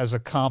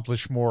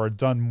accomplished more or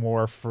done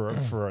more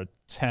for a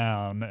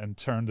town and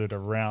turned it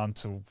around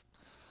to.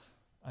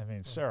 I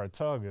mean,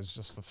 Saratoga is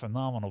just a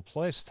phenomenal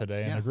place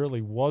today, and it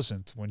really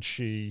wasn't when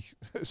she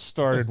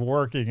started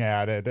working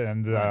at it.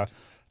 And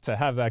to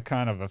have that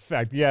kind of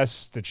effect,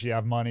 yes, did she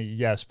have money?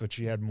 Yes, but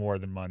she had more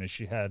than money.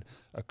 She had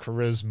a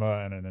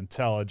charisma and an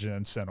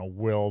intelligence and a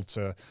will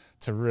to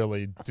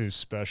really do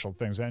special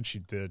things, and she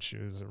did. She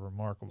was a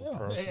remarkable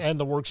person. And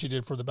the work she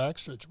did for the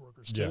backstretch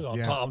workers too,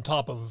 on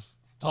top of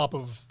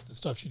the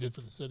stuff she did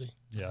for the city.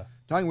 Yeah.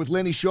 Talking with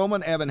Lenny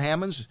Shulman, Evan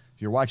Hammonds.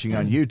 If you're watching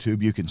on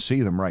YouTube, you can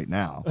see them right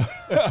now.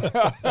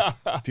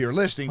 If you're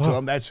listening to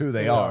them, that's who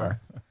they are.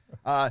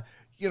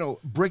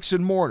 Bricks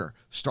and Mortar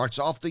starts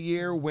off the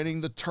year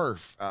winning the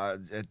turf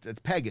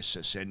at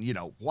Pegasus. And,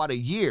 what a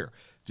year.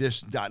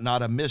 Just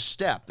not a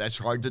misstep. That's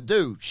hard to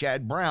do.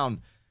 Chad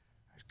Brown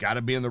has got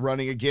to be in the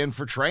running again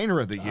for Trainer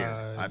of the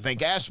Year. I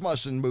think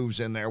Asmussen moves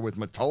in there with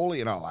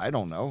Matoli. I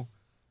don't know.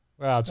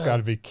 Well, it's got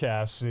to be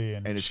Cassie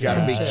and it's Chad.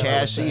 got to be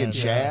Cassie and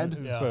Chad.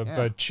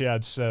 But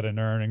Chad set an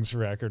earnings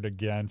record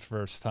again.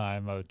 First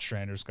time a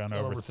trainer's gone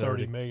over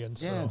 30 million.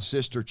 So. Yeah, and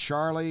Sister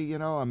Charlie.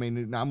 I'm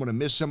going to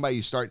miss somebody.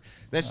 You start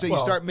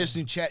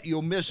missing Chad.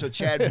 You'll miss a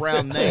Chad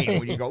Brown name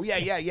when you go.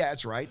 Yeah,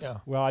 that's right. Yeah.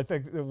 Well, I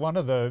think one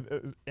of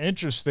the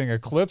interesting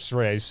Eclipse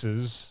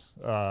races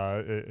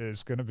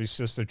is going to be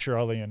Sister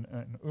Charlie and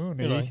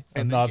Uni,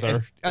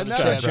 another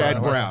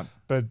Chad Brown.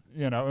 But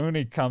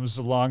Uni comes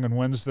along and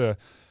wins the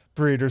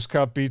Breeders'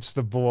 Cup, beats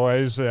the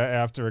boys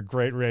after a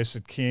great race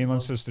at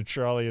Keeneland. Sister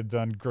Charlie had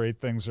done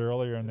great things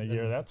earlier in the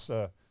year. That's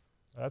a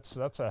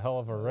hell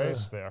of a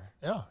race there.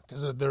 Yeah,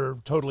 because they're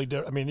totally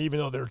different. I mean, even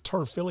though they're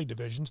turf filly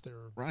divisions,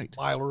 they're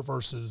miler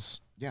versus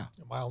a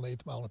mile and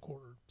eighth, mile and a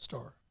quarter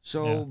star.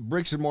 So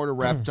Bricks and Mortar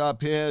wrapped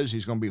up his.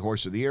 He's going to be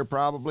Horse of the Year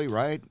probably,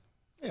 right?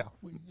 Yeah.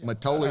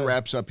 Matoli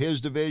wraps up his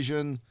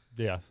division.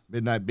 Yeah.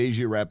 Midnight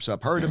Bijou wraps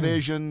up her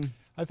division.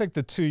 I think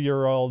the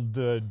 2-year-old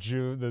the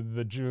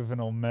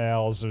juvenile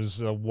males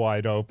is a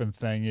wide open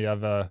thing. You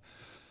have a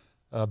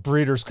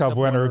Breeders' Cup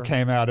winner who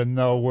came out of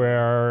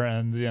nowhere,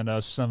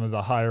 and some of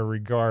the higher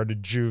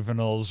regarded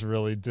juveniles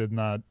really did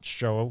not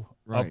show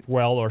up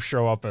well or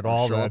show up at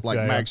all that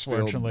day.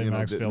 Unfortunately,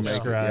 Maxfield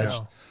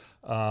scratched.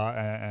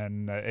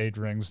 And 8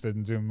 Rings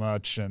didn't do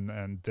much,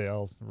 and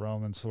Dale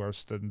Roman's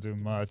horse didn't do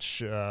much.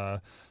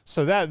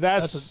 So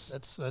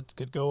that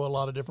could go a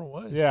lot of different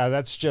ways. Yeah,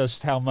 that's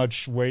just how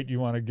much weight you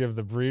want to give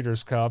the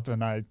Breeders' Cup,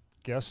 and I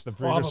guess the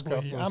Breeders' Cup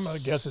Probably, was... I'm going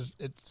to guess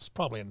it's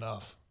probably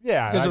enough.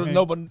 Yeah. Because I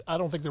mean, I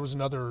don't think there was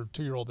another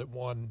 2-year-old that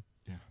won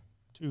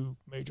 2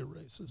 major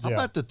races. How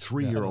about the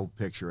 3-year-old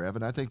picture,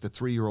 Evan? I think the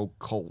 3-year-old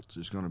Colt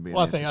is going to be.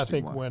 Well, I an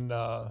think one.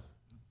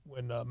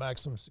 when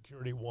Maximum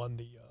Security won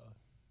the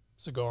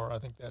cigar, I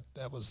think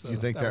that was the You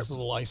think that was the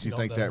little icing. You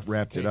think on the that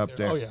wrapped it cake up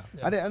there? Oh yeah.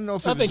 I don't know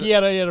if I it think was he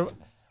had a.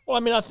 Well, I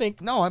mean, I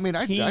think. No, I mean,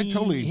 I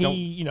totally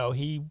don't.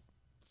 He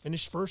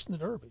finished first in the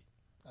Derby.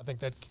 I think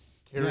that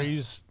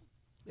carries.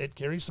 It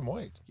carries some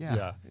weight.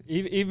 Yeah.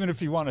 Even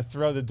if you want to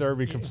throw the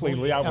Derby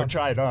completely out, which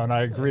I don't,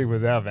 I agree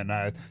with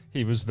Evan.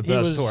 He was the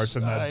best horse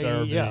in that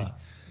Derby. Yeah.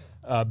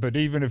 But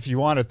even if you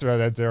want to throw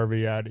that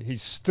Derby out, he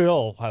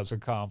still has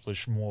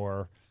accomplished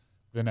more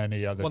than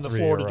any other. Won the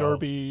 3-year-old. Florida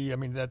Derby. I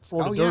mean, that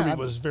Florida Derby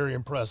was very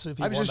impressive.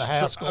 He won the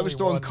Haskell. I was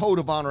throwing Code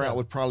of Honor out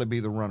would probably be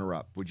the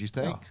runner-up. Would you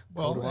think?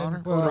 Well, Code of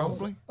Honor,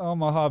 Well,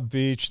 Omaha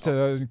Beach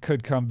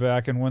could come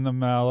back and win the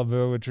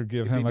Malibu, which would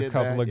give him a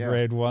couple of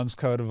grade ones.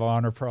 Code of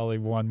Honor probably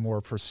won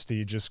more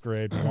prestigious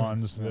grade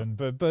ones than,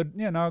 but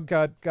you know,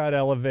 got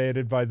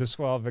elevated by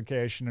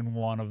disqualification in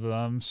one of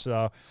them.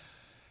 So,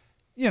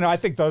 you know, I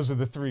think those are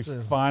the 3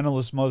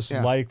 finalists most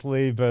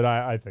likely. But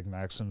I think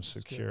Maximum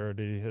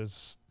Security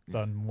has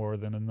done more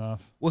than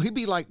enough. Will he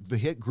be like the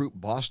hit group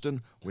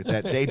Boston with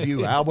that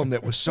debut album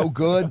that was so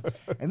good?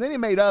 And then he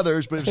made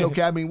others, but it was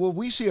okay. I mean, will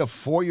we see a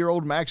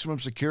 4-year-old Maximum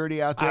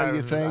Security out there,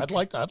 you think? I'd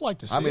like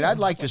to see. I mean, I'd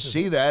like to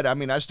see that. I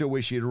mean, I still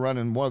wish he'd run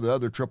in one of the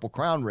other Triple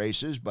Crown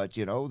races, but,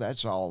 you know,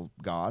 that's all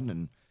gone.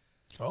 And,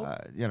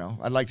 you know,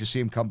 I'd like to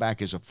see him come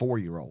back as a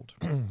 4-year-old.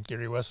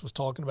 Gary West was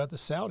talking about the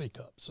Saudi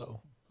Cup,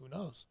 so who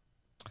knows?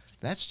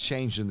 That's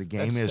changing the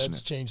game, isn't it?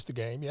 That's changed the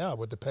game, yeah,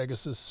 with the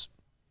Pegasus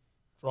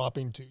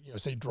dropping to,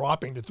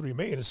 dropping to $3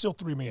 million. It's still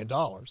 $3 million.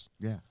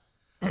 Yeah.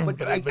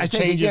 But I it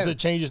think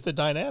changes the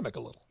dynamic a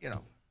little. You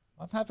know.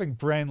 I'm having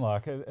brain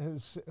lock.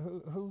 Has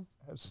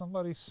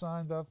somebody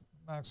signed up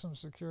Maximum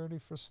Security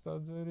for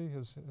stud duty?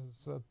 Has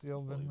that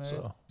deal been made?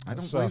 So. I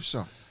don't believe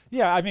so.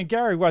 Yeah, I mean,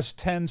 Gary West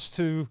tends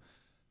to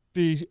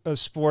be a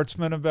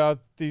sportsman about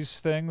these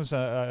things.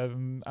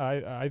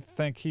 I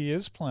think he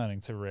is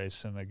planning to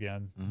race him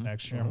again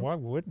next year. And why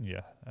wouldn't you?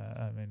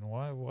 I mean,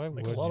 why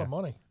make a lot of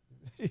money?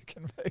 You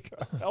can make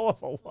a hell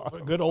of a lot. For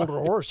a good older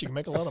horse, you can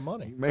make a lot of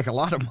money. Make a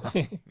lot of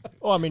money.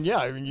 Well, I mean, yeah.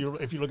 I mean,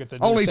 if you look at the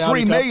only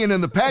 $3 million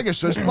in the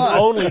Pegasus, but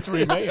only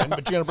 $3 million, but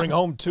you're going to bring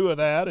home 2 of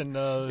that, and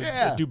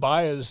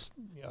Dubai is,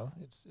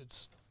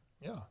 it's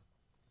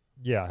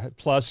yeah.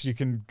 Plus, you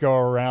can go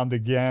around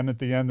again at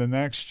the end of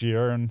next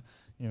year and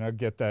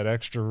get that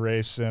extra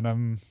race in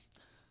them.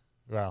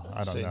 Well,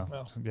 I don't know.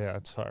 Well, yeah,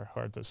 it's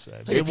hard to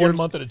say. Take it 1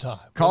 month at a time.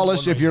 Call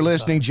us if you're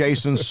listening,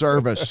 Jason's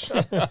Service.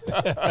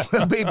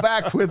 We'll be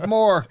back with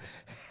more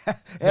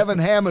Evan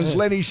Hammonds,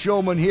 Lenny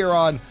Shulman here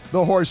on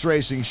The Horse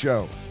Racing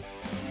Show.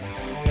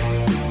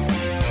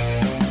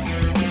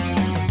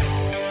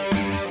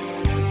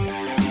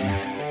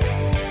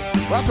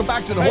 Welcome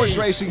back to The Horse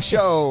Racing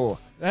Show.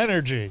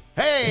 Energy.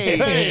 Hey,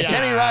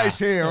 Kenny Rice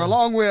here,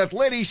 along with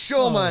Lenny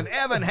Shulman,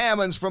 Evan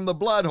Hammonds from the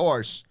Blood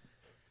Horse.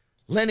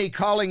 Lenny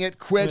calling it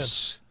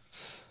quits.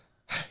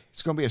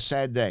 It's going to be a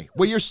sad day.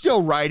 Well, you're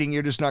still riding.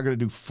 You're just not going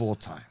to do full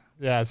time.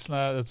 Yeah, it's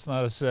not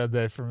a sad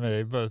day for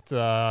me. But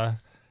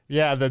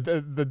yeah,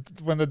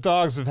 when the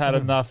dogs have had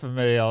enough of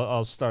me,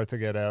 I'll start to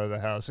get out of the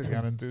house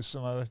again and do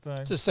some other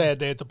things. It's a sad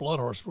day at the Blood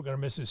Horse. We're going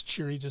to miss his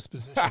cheery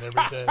disposition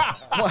every day.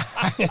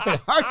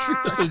 Aren't you?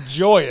 Just a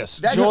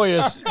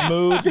joyous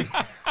mood.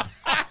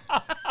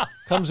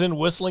 Comes in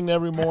whistling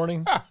every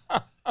morning.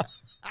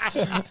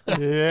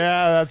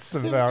 Yeah, that's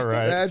about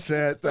right. That's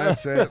it.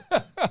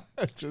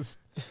 Just,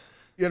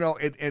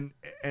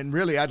 and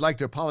really, I'd like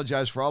to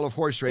apologize for all of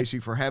horse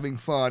racing for having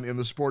fun in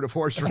the sport of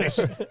horse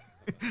racing.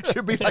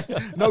 Should be like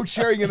no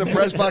cheering in the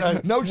press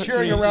box, no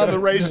cheering around the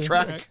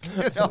racetrack.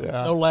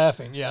 No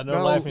laughing. Yeah,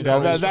 no laughing.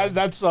 Yeah,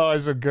 that's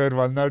always a good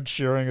one. No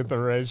cheering at the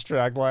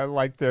racetrack.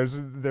 Like there's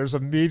a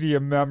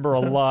media member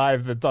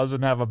alive that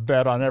doesn't have a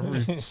bet on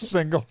every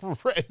single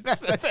race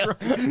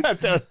that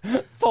they're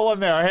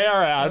pulling their hair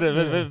out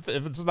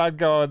if it's not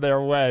going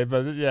their way.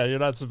 But yeah, you're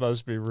not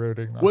supposed to be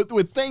rooting.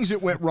 With things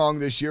that went wrong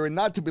this year, and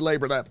not to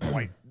belabor that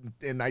point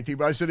in 19,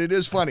 but I said it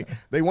is funny.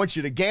 They want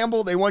you to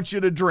gamble. They want you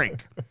to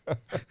drink.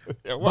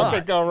 Yeah, what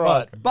could go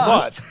wrong?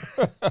 But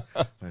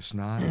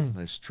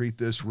let's treat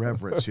this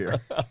reverence here.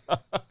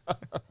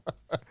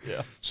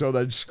 Yeah. So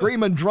the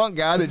screaming drunk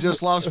guy that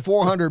just lost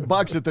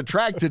 $400 at the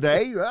track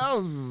today,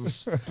 well,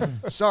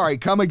 sorry,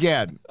 come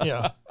again.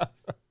 Yeah.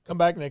 Come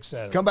back next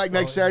Saturday. Come back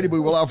next Saturday. We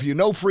will offer you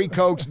no free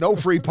Cokes, no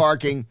free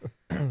parking.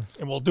 And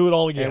we'll do it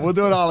all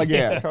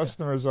again.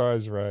 Customer's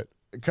always right.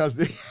 Because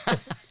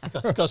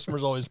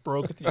customer's always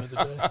broke at the end of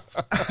the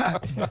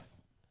day.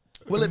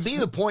 Will it be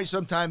the point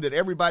sometime that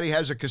everybody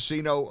has a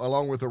casino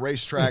along with a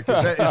racetrack?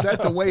 Is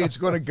that the way it's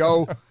going to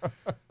go?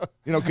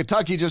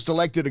 Kentucky just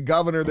elected a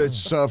governor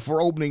that's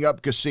for opening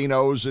up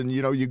casinos, and,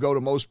 you go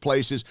to most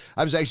places.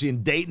 I was actually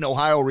in Dayton,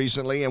 Ohio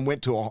recently and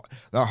went to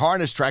the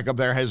harness track up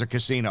there has a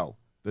casino.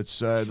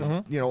 That's, a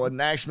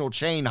national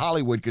chain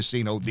Hollywood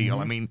casino deal.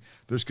 I mean,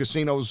 there's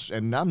casinos,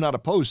 and I'm not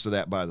opposed to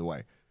that, by the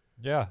way.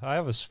 Yeah, I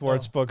have a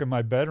sports book in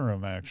my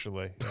bedroom,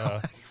 actually.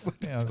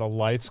 The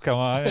lights come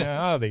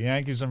on. The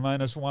Yankees are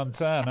minus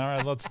 110. All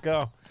right, let's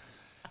go.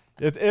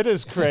 It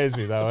is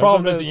crazy, though. The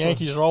problem is the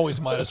Yankees are always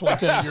minus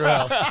 110 at your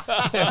house.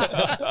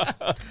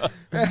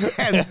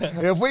 And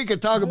if we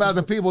could talk about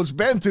the people that's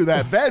been through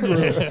that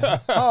bedroom,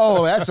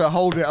 that's a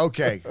whole day.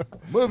 Okay,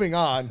 moving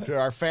on to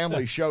our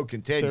family show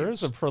continues. There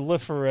is a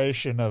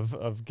proliferation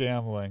of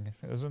gambling,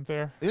 isn't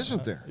there?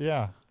 Isn't there?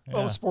 Yeah.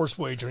 Well, sports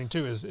wagering,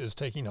 too, is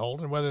taking hold.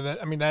 And whether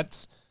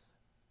that's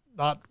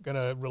not going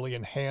to really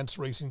enhance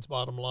racing's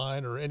bottom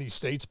line or any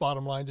state's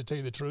bottom line, to tell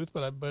you the truth.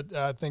 But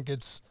I think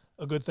it's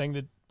a good thing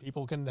that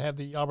people can have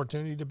the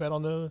opportunity to bet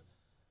on the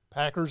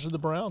Packers or the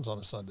Browns on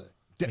a Sunday,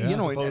 as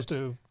opposed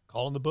to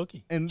calling the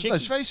bookie. And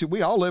let's face it,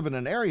 we all live in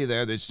an area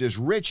there that's just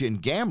rich in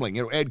gambling.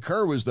 Ed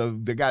Kerr was the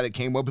guy that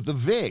came up with the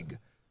VIG,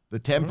 the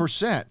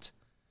 10%.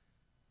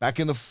 Back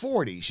in the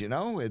 40s,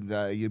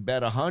 and you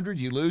bet 100,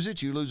 you lose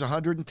it, you lose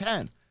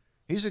 110.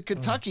 He's a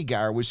Kentucky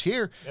guy, was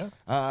here. Yeah.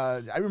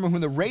 I remember when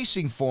the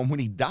Racing Form, when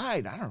he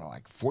died, I don't know,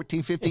 like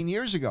 14, 15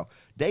 years ago,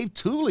 Dave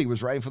Tooley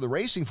was writing for the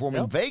Racing Form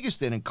in Vegas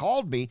then and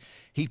called me.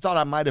 He thought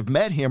I might have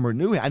met him or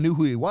knew him. I knew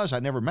who he was. I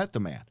never met the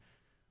man.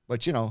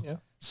 But,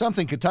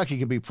 something Kentucky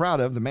can be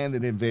proud of, the man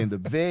that invented the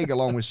VIG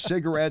along with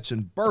cigarettes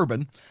and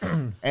bourbon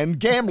and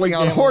gambling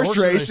on horse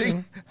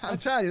racing. I'm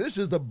telling you, this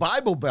is the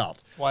Bible Belt.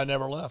 That's why I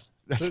never left.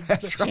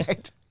 That's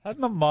right.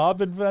 Hadn't the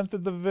mob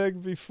invented the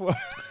VIG before?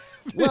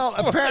 Well,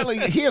 apparently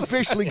he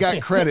officially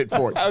got credit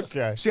for it.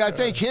 Okay. See, I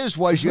think his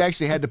was you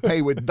actually had to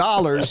pay with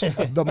dollars.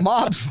 The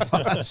mob's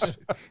was,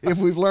 if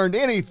we've learned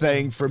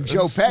anything from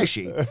Joe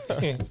Pesci,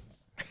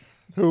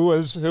 who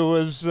was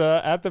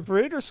at the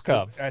Breeders'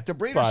 Cup. At the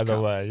Breeders' Cup. By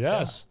the way,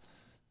 yes. Yeah.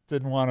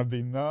 Didn't want to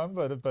be known,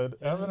 but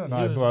Evan and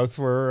I both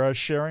were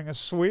sharing a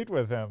suite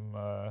with him,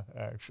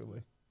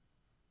 actually.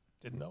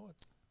 Didn't know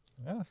it.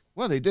 Yeah.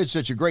 Well, they did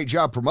such a great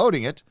job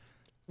promoting it.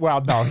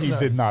 Well, no, he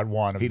did not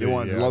want to be. He didn't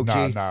want low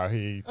key. No, I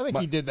think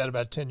he did that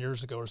about 10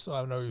 years ago or so.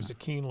 I know he was at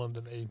Keeneland,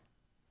 and they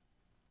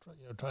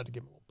tried to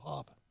give him a little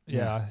pop.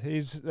 Yeah,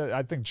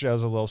 I think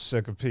Joe's a little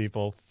sick of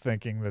people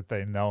thinking that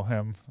they know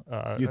him.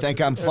 You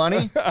think I'm funny?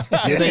 You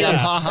think I'm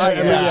ha-ha?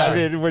 Yeah. I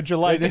mean, would you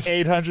like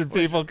 800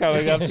 people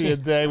coming up to you a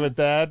day with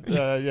that?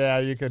 Yeah,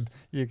 you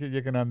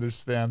can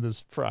understand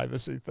this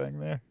privacy thing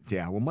there.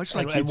 Yeah, well, much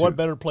like and what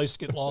better place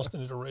to get lost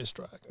than at a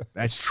racetrack?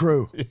 That's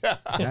true. Yeah,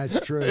 that's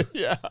true.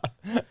 Yeah,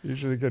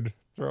 usually could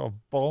throw a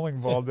bowling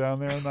ball down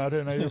there and not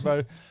hit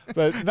anybody.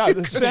 But no,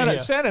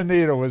 Santa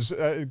Anita was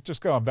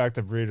just going back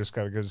to Breeders'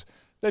 Cup because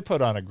they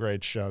put on a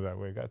great show that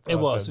week. It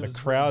was. The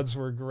crowds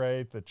were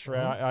great.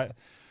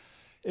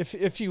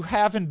 If you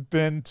haven't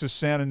been to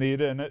Santa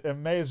Anita, and it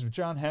amazed me,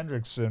 John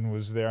Hendrickson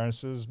was there, and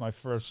this is my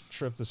first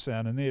trip to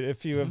Santa Anita.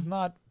 If you have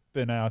not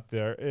been out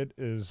there, it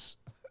is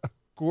a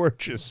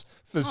gorgeous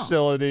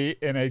facility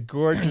in a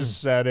gorgeous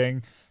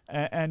setting,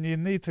 and you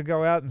need to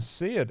go out and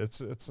see it. It's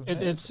just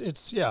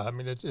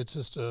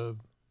a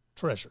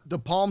treasure. The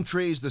palm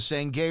trees, the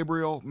San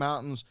Gabriel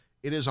Mountains.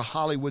 It is a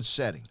Hollywood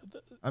setting.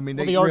 I mean,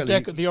 the Art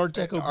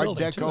Deco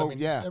building too. I mean,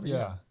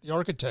 yeah. The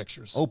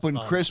architecture's opened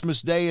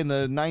Christmas Day in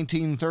the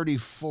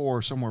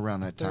 1934, somewhere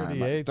around that time.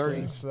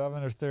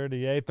 37 or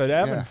 38. But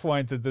Evan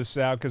pointed this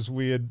out because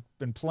we had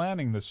been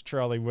planning this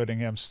Charlie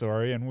Whittingham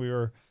story, and we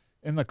were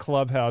in the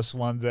clubhouse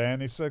one day,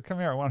 and he said, "Come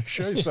here, I want to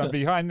show you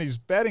something behind these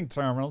betting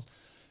terminals."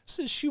 It's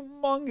this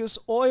humongous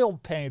oil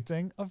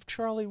painting of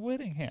Charlie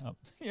Whittingham.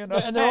 And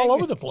they're all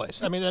over the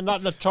place. I mean, they're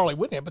not Charlie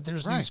Whittingham, but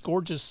there's these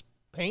gorgeous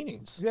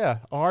paintings. Yeah,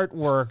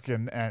 artwork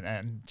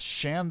and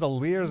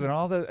chandeliers and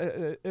all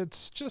that.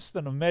 It's just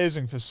an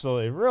amazing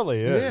facility. It really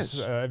is. It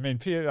is. I mean,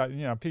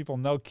 people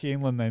know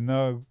Keeneland, they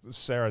know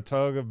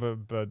Saratoga,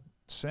 but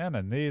Santa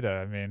Anita,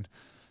 I mean,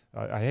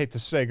 I hate to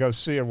say go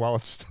see it while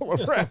it's still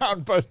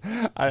around, but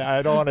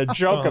I don't want to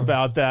joke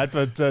about that,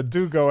 but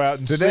do go out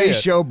and see it.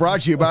 Today's show brought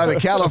to you by the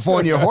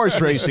California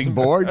Horse Racing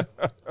Board.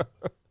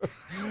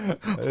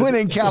 Win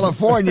in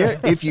California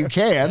if you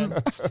can.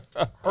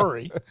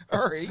 Hurry.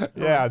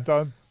 Yeah,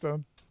 don't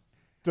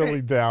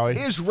dilly-dally.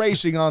 Is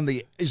racing on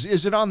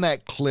is it on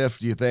that cliff,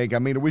 do you think? I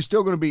mean, are we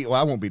still going to be,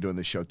 I won't be doing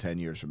this show 10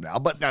 years from now,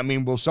 but I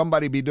mean, will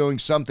somebody be doing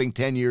something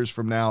 10 years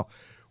from now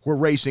where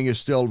racing is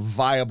still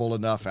viable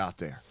enough out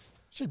there?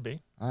 Should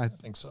be. I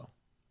think so.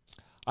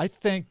 I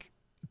think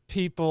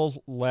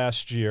people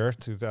last year,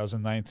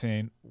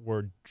 2019,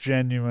 were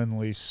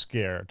genuinely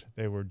scared.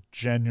 They were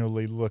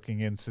genuinely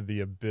looking into the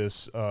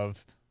abyss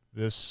of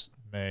this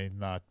may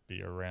not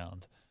be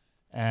around.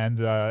 And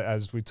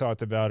as we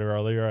talked about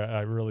earlier,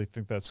 I really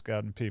think that's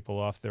gotten people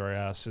off their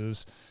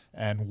asses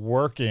and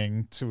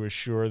working to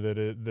assure that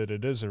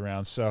it is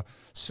around. So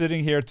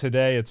sitting here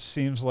today, it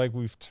seems like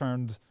we've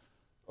turned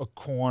a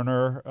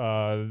corner,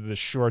 the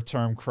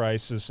short-term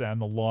crisis and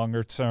the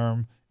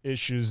longer-term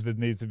issues that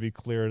need to be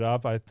cleared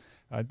up.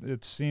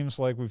 It seems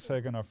like we've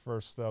taken our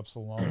first steps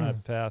along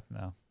that path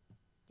now.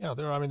 Yeah,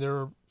 there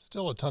are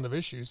still a ton of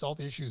issues. All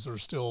the issues are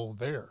still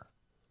there.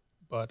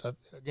 But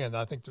again,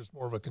 I think there's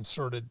more of a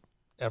concerted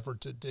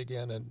effort to dig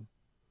in and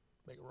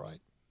make it right.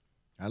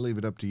 I leave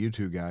it up to you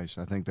two guys.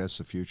 I think that's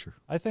the future.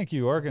 I think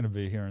you are going to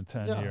be here in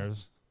 10 Yeah.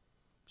 years.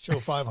 Show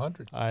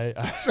 500. I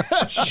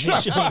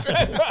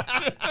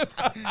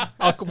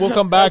We'll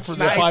come back for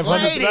the Nice 500.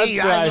 lady.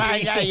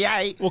 That's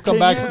right. We'll come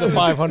back for the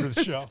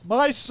 500th show.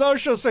 My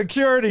Social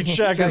Security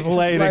check is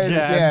late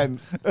again.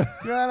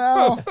 You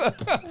know,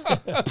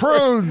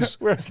 prunes.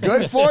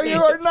 Good for you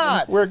or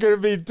not? We're going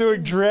to be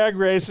doing drag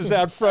races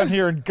out front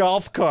here in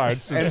golf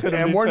carts. It's gonna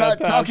And be we're not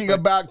fantastic. talking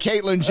about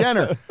Caitlyn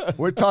Jenner.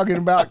 We're talking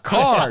about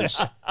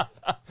cars.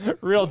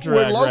 Real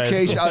drag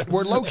races.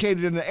 We're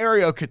located in an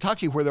area of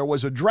Kentucky where there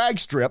was a drag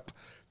strip,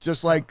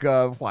 just like,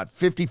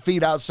 50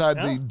 feet outside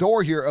the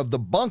door here of the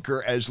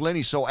bunker, as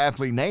Lenny so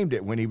aptly named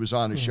it when he was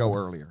on the show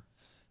earlier.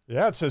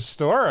 Yeah, it's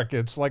historic.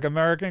 It's like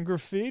American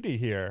Graffiti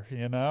here.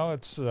 You know,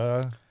 it's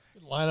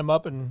Line them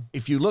up and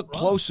If you look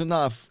close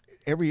enough,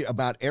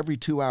 about every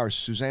 2 hours,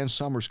 Suzanne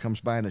Summers comes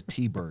by in a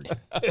T-bird.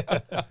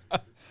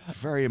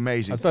 Very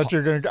amazing. I thought we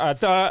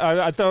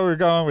were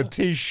going with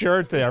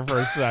T-shirt there for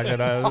a second.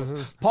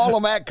 Paul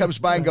O'Mac comes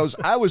by and goes,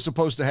 I was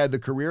supposed to have the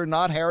career,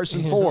 not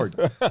Harrison Ford.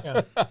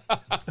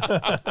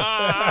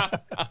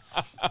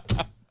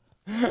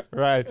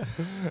 Right.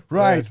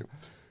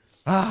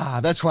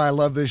 That's why I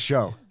love this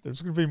show.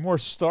 There's going to be more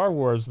Star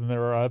Wars than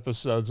there are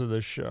episodes of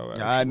this show.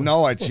 Actually. I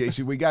know it,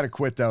 JC. We got to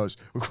quit those.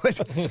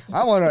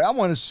 I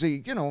want to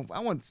see, I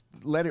want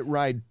Let It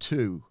Ride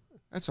 2.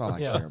 That's all I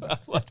care about.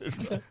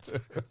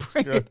 That's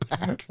good.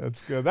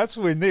 That's good. That's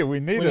what we need. We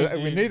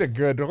need a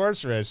good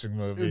horse racing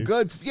movie.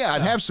 Good,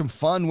 and have some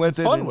fun with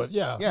it.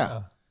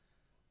 yeah.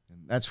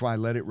 And that's why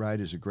Let It Ride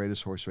is the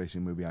greatest horse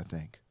racing movie, I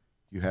think.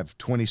 You have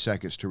 20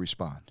 seconds to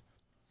respond.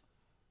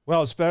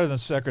 Well, it's better than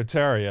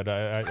Secretariat.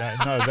 I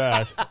know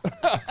that.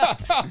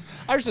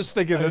 I was just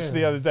thinking this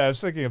the other day. I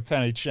was thinking of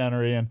Penny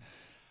Chenery, and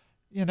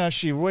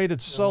she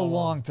waited so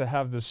long to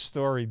have this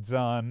story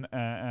done,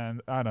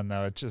 and I don't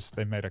know.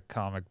 They made a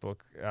comic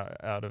book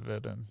out of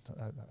it, and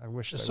I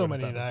wish Just they so would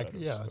many have done a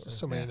better story. just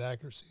so many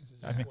inaccuracies.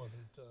 It just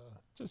wasn't.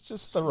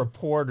 Just the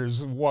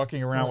reporters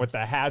walking around with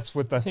the hats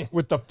with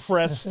the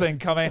press thing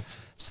coming.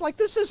 It's like,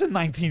 this isn't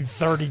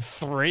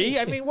 1933.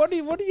 I mean, what are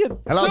you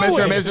Hello, doing?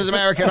 Mr. and Mrs.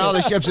 America and all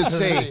the ships at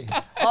sea.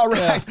 All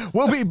right,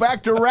 we'll be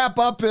back to wrap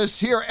up this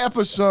here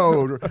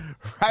episode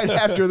right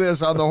after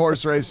this on the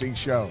Horse Racing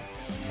Show.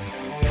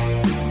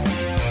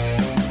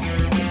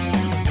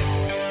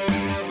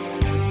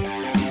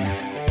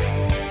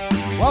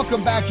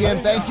 Welcome back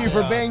in. Thank you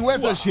for being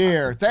with us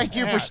here. Thank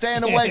you for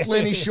staying awake,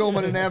 Lenny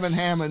Shulman and Evan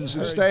Hammonds,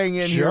 and staying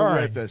in here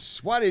with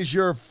us. What is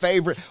your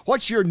favorite?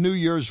 What's your New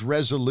Year's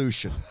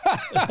resolution?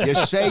 You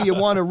say you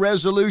want a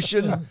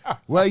resolution?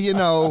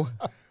 Well,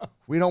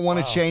 we don't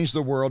want to change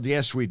the world.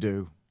 Yes, we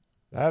do.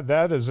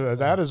 That is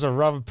a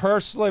rough.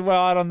 Personally,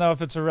 well, I don't know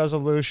if it's a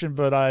resolution,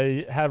 but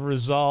I have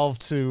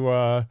resolved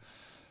to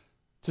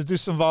do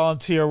some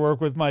volunteer work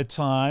with my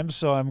time.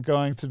 So I'm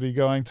going to be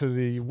going to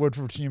the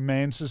Woodford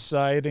Humane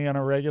Society on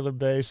a regular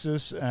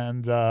basis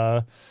and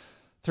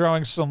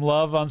throwing some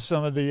love on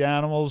some of the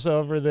animals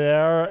over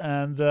there,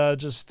 and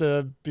just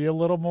be a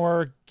little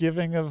more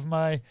giving of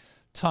my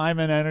time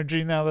and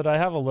energy now that I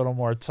have a little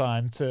more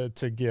time to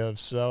give.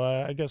 So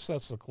I guess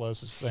that's the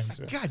closest thing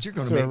to, God, you're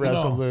going to to a make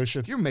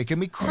resolution. You're making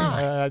me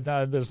cry.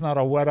 There's not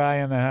a wet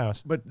eye in the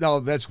house. But no,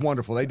 that's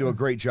wonderful. They do a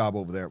great job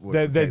over there.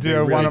 They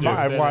do. Really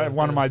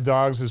One of my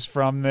dogs is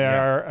from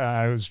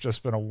there. Who's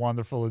just been a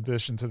wonderful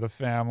addition to the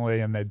family,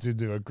 and they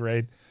do a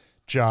great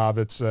job.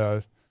 It's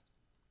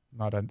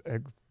not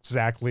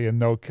exactly a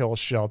no-kill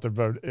shelter,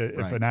 but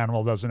if an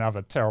animal doesn't have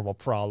a terrible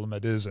problem,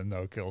 it is a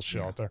no-kill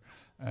shelter.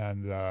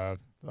 And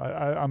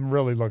I'm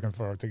really looking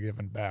forward to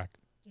giving back.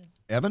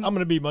 Evan? I'm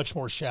going to be much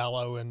more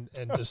shallow and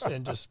just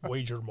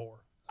wager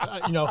more. I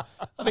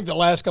think the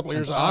last couple of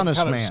years I've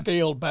kind of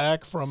scaled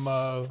back from.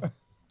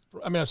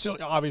 I'm still,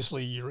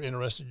 obviously you're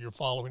interested, you're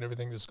following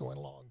everything that's going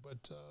along,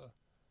 but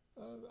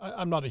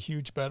I'm not a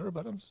huge bettor,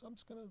 but I'm just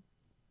going to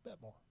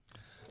bet more.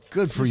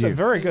 Good for He's you. a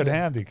very good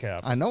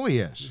handicapper. I know he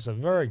is. He's a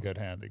very good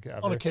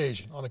handicapper. On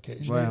occasion.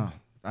 Well,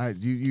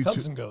 you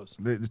comes two, and goes.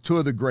 The two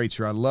of the greats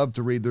here. I love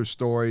to read their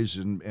stories,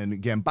 and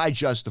again, buy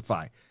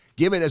Justify.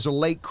 Give it as a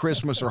late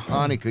Christmas or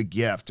Hanukkah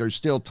gift. There's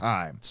still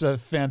time. It's a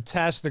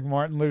fantastic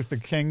Martin Luther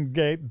King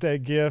Day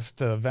gift,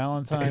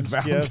 Valentine's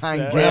gift.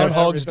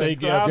 Groundhog's Day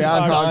gift.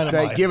 Groundhog's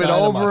Day. Give it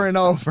over and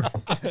over.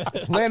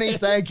 Lenny,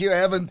 thank you.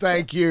 Evan,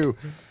 thank you.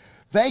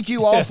 Thank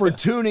you all for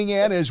tuning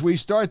in as we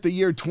start the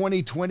year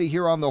 2020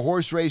 here on the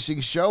Horse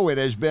Racing Show. It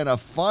has been a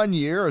fun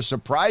year, a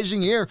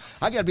surprising year.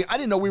 I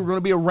didn't know we were going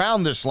to be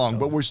around this long,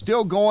 but we're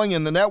still going,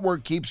 and the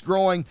network keeps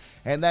growing,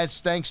 and that's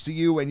thanks to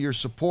you and your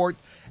support.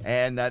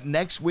 And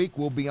next week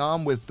we'll be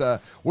on with, we're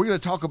going to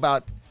talk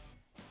about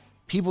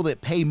people that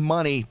pay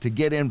money to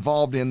get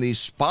involved in the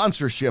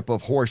sponsorship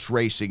of horse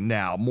racing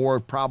now, more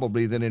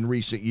probably than in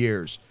recent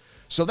years.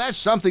 So that's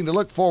something to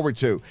look forward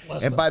to.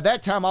 And by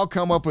that time, I'll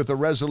come up with a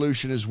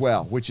resolution as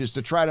well, which is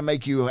to try to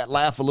make you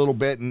laugh a little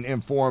bit and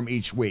inform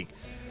each week.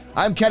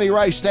 I'm Kenny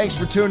Rice. Thanks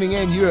for tuning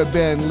in. You have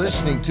been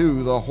listening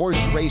to the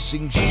Horse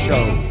Racing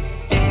Show.